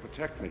here to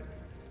protect me,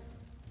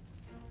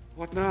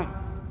 what now?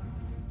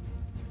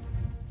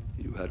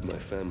 You had my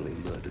family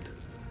murdered.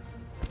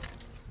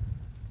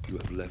 You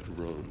have left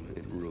Rome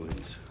in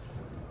ruins.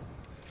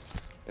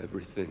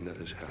 Everything that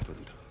has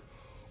happened,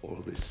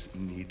 all this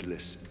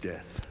needless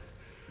death,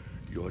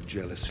 your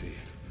jealousy,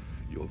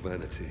 your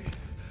vanity,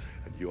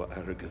 and your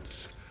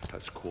arrogance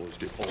has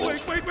caused it all.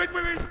 Wait!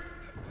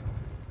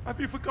 Have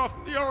you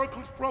forgotten the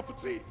Oracle's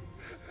prophecy?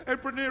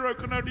 Emperor Nero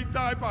can only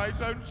die by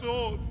his own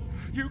sword.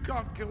 You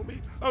can't kill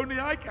me, only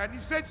I can.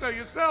 You said so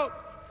yourself.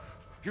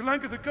 You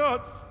anger the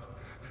gods.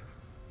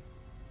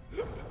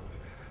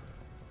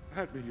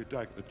 Hand me your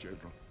dagger,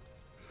 General.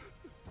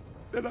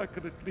 Then I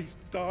can at least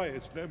die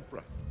as an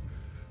emperor.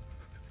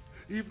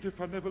 Even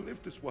if I never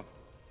lived as one.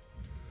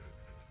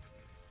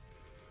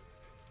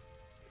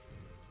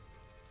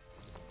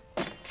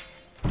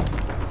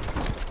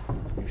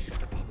 You said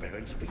the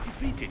barbarians have been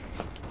defeated.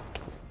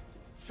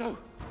 So,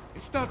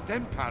 it's not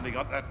them pounding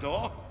up that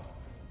door.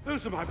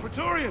 Those are my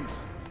Praetorians.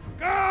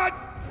 Guards!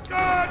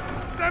 Guards!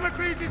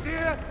 Damocles is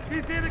here!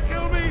 He's here to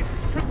kill me!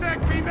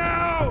 Protect me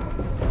now!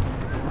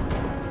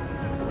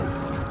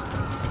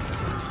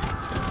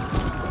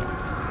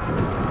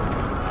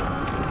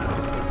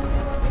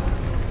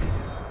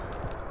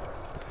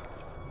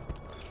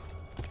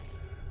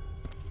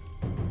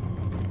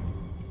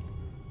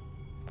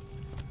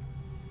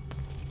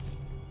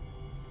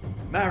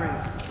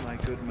 Marius, my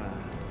good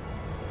man.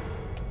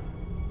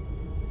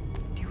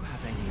 Do you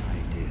have any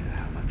idea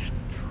how much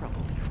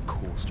trouble you've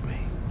caused me?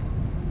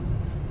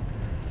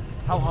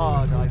 How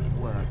hard I've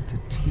worked to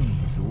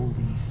tease all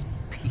these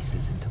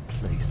pieces into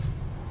place.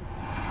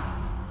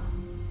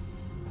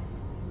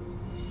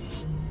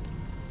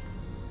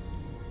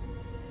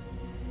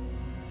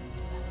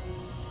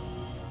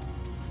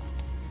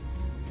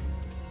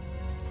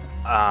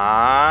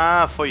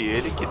 Ah, foi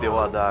ele que deu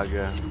a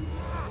adaga.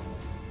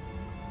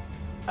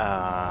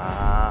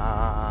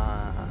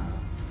 Ah.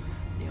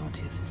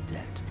 Leontius is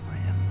dead, my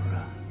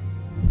emperor.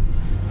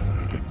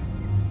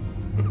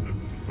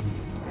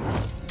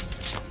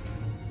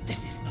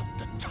 This is not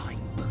the time,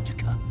 Brutus.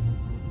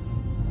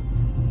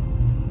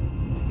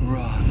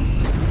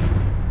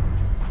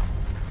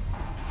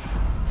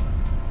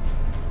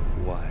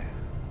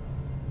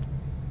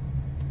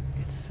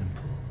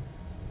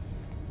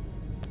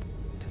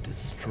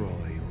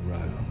 destroy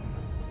Rome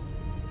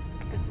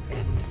and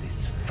end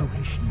this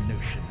foolish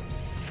notion of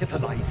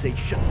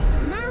civilization.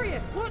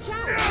 Marius, watch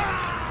out!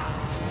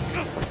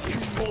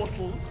 You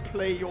mortals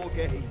play your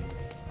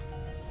games.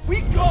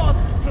 We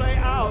gods play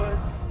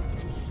ours.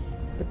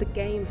 But the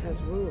game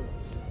has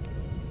rules.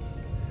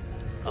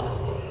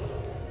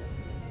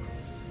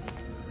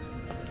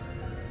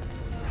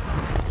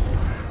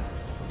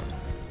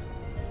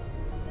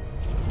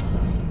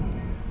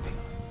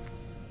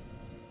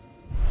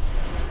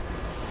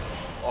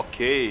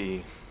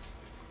 Ok.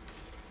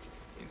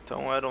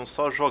 Então eram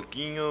só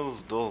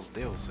joguinhos dos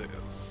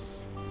deuses.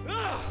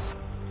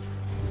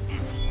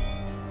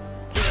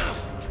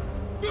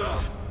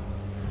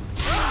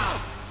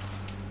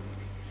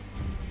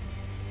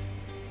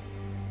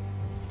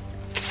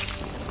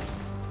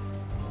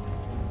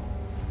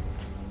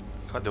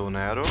 Cadê o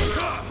Nero?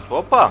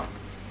 Opa!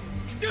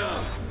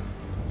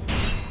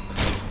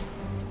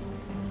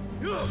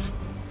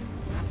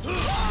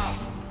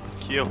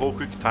 Que errou o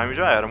Quick Time,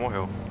 já era,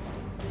 morreu.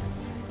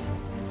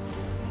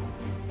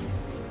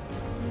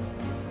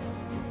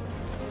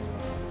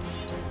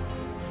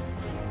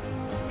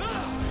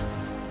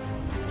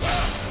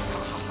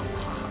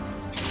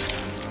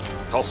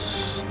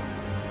 Nossa!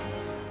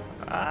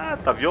 Ah,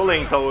 tá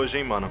violenta hoje,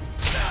 hein, mano.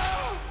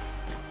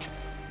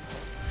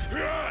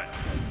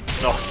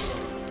 Nossa!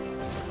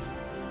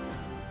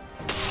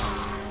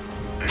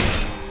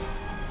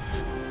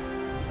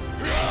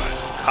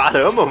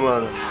 Caramba,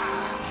 mano!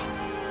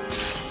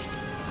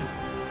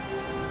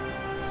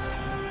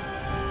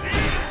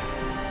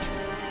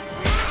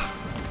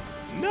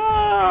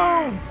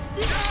 Não!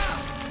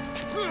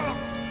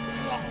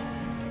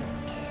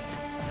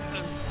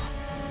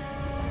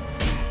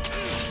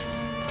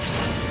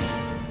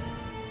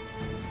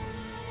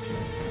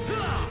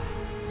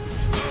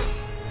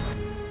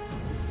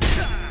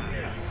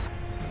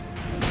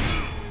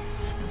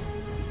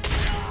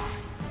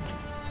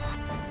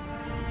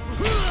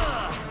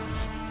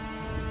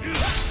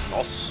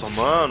 Nossa,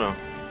 mano.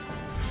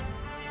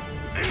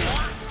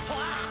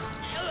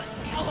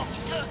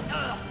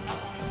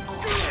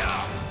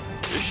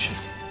 Ixi.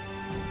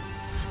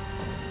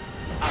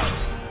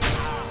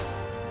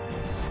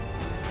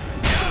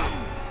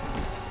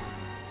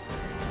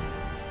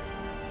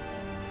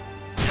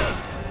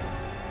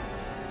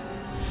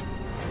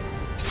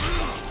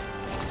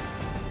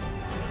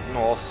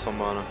 Nossa,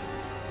 mano.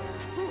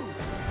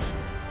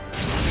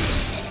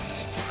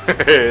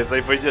 Esse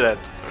aí foi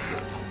direto.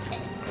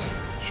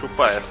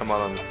 Chupa essa,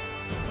 malandro.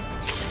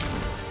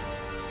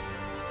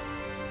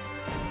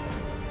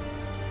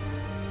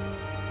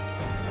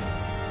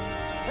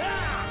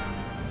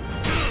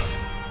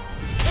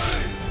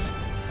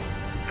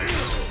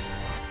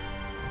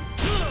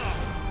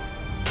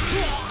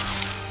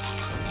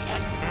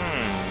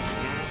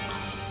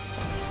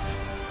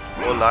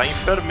 Olá,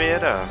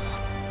 enfermeira.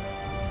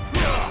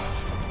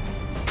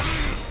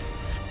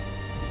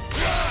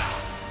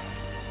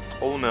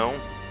 Ou não.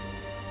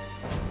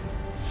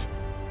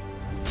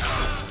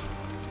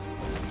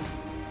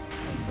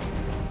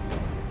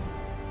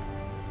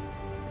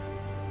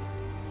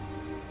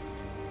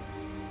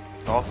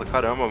 Nossa,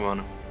 caramba,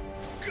 mano.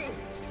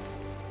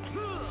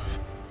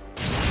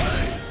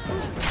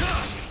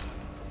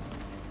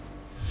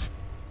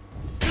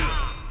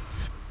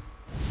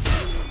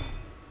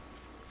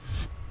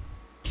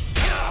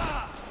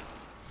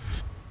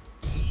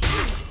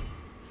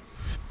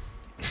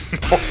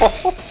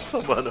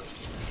 Nossa, mano.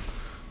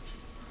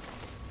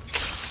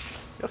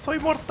 Eu sou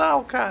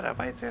imortal, cara.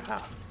 Vai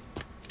encerrar.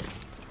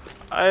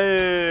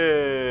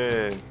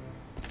 Aê!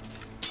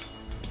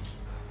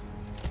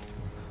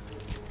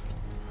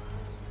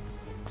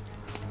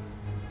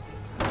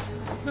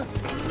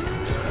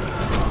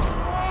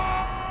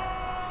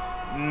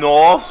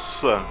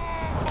 Nossa!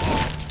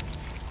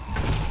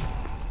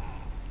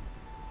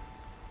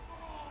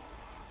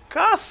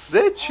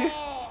 Cacete!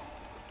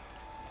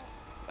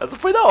 Essa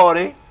foi da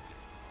hora, hein?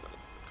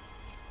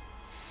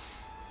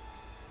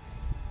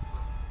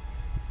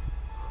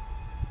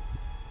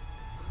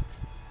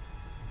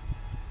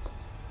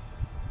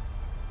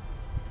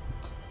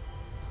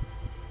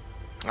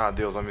 Ah,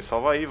 Deus, me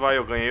salva aí, vai.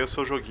 Eu ganhei o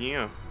seu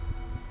joguinho.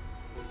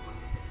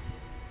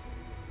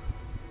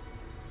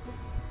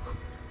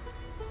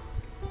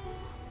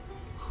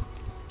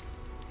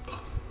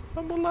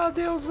 Vamos lá,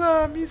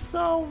 deusa, me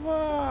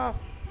salva!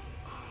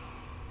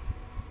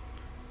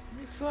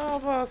 Me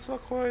salva, sua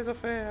coisa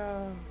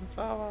feia! Me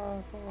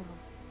salva,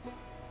 porra!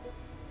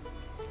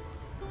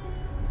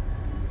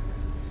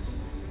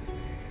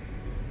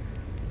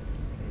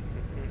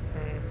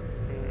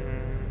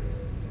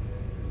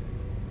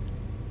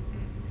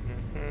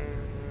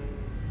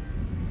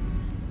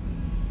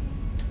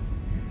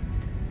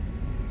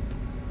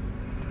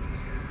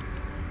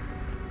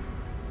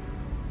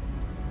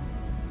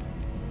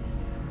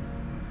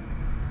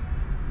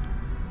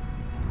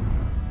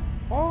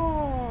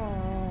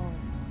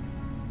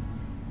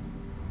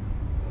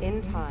 In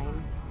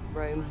time,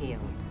 Rome healed,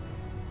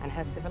 and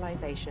her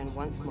civilization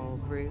once more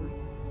grew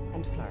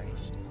and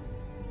flourished.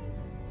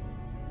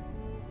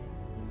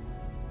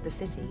 the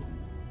city,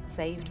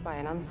 saved by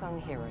an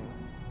unsung hero,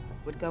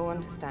 would go on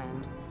to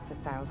stand for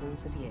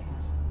thousands of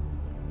years.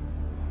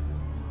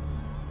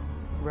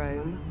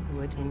 Rome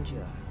would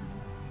endure.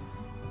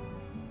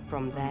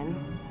 From then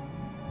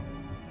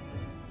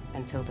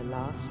until the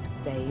last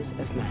days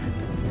of man.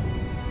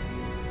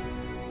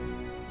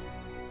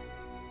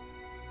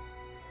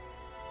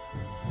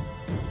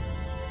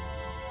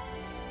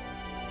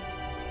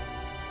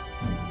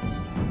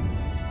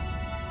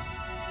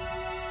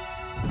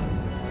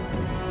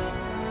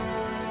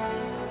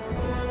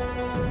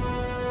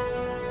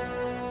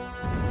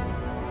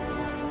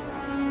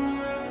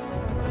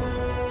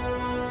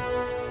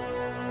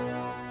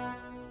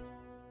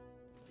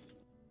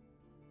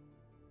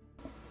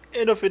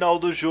 E no final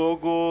do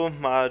jogo,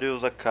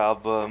 Marius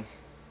acaba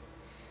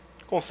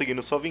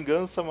conseguindo sua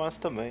vingança, mas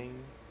também...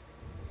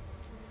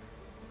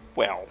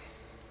 Well.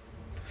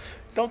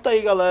 Então tá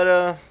aí,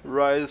 galera,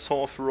 Ryse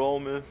Son of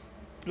Rome.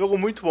 Jogo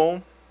muito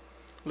bom.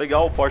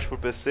 Legal o port pro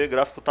PC, o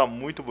gráfico tá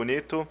muito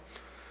bonito.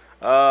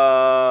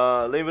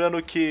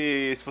 Lembrando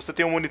que se você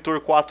tem um monitor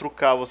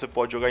 4K, você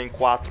pode jogar em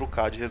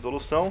 4K de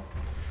resolução.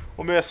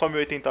 O meu é só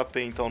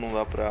 1080p, então não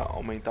dá pra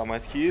aumentar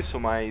mais que isso,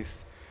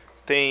 mas...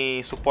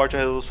 tem suporte a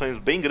resoluções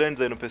bem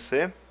grandes aí no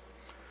PC.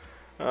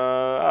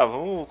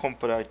 Vamos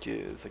comprar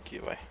aqui, esse aqui,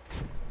 vai.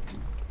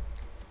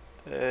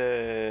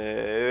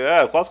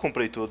 Eu quase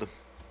comprei tudo.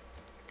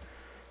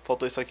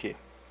 Faltou isso aqui.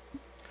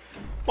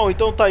 Bom,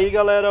 então tá aí,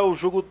 galera, o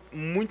jogo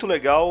muito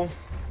legal.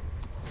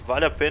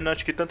 Vale a pena,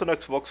 acho que tanto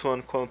no Xbox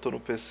One quanto no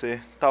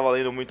PC tá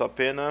valendo muito a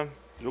pena.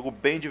 Jogo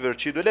bem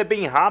divertido, ele é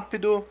bem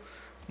rápido,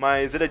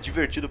 mas ele é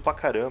divertido pra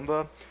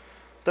caramba.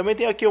 Também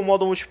tem aqui o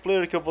modo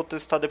multiplayer que eu vou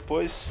testar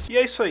depois. E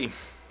é isso aí.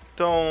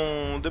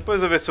 Então,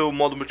 depois eu ver se o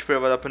modo multiplayer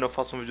vale a pena, eu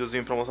faço um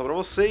videozinho pra mostrar pra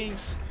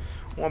vocês.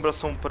 Um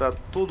abração pra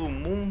todo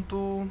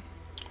mundo.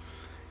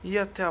 E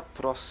até a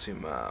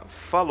próxima.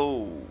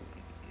 Falou!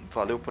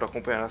 Valeu por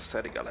acompanhar a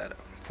série, galera.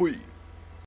 Fui!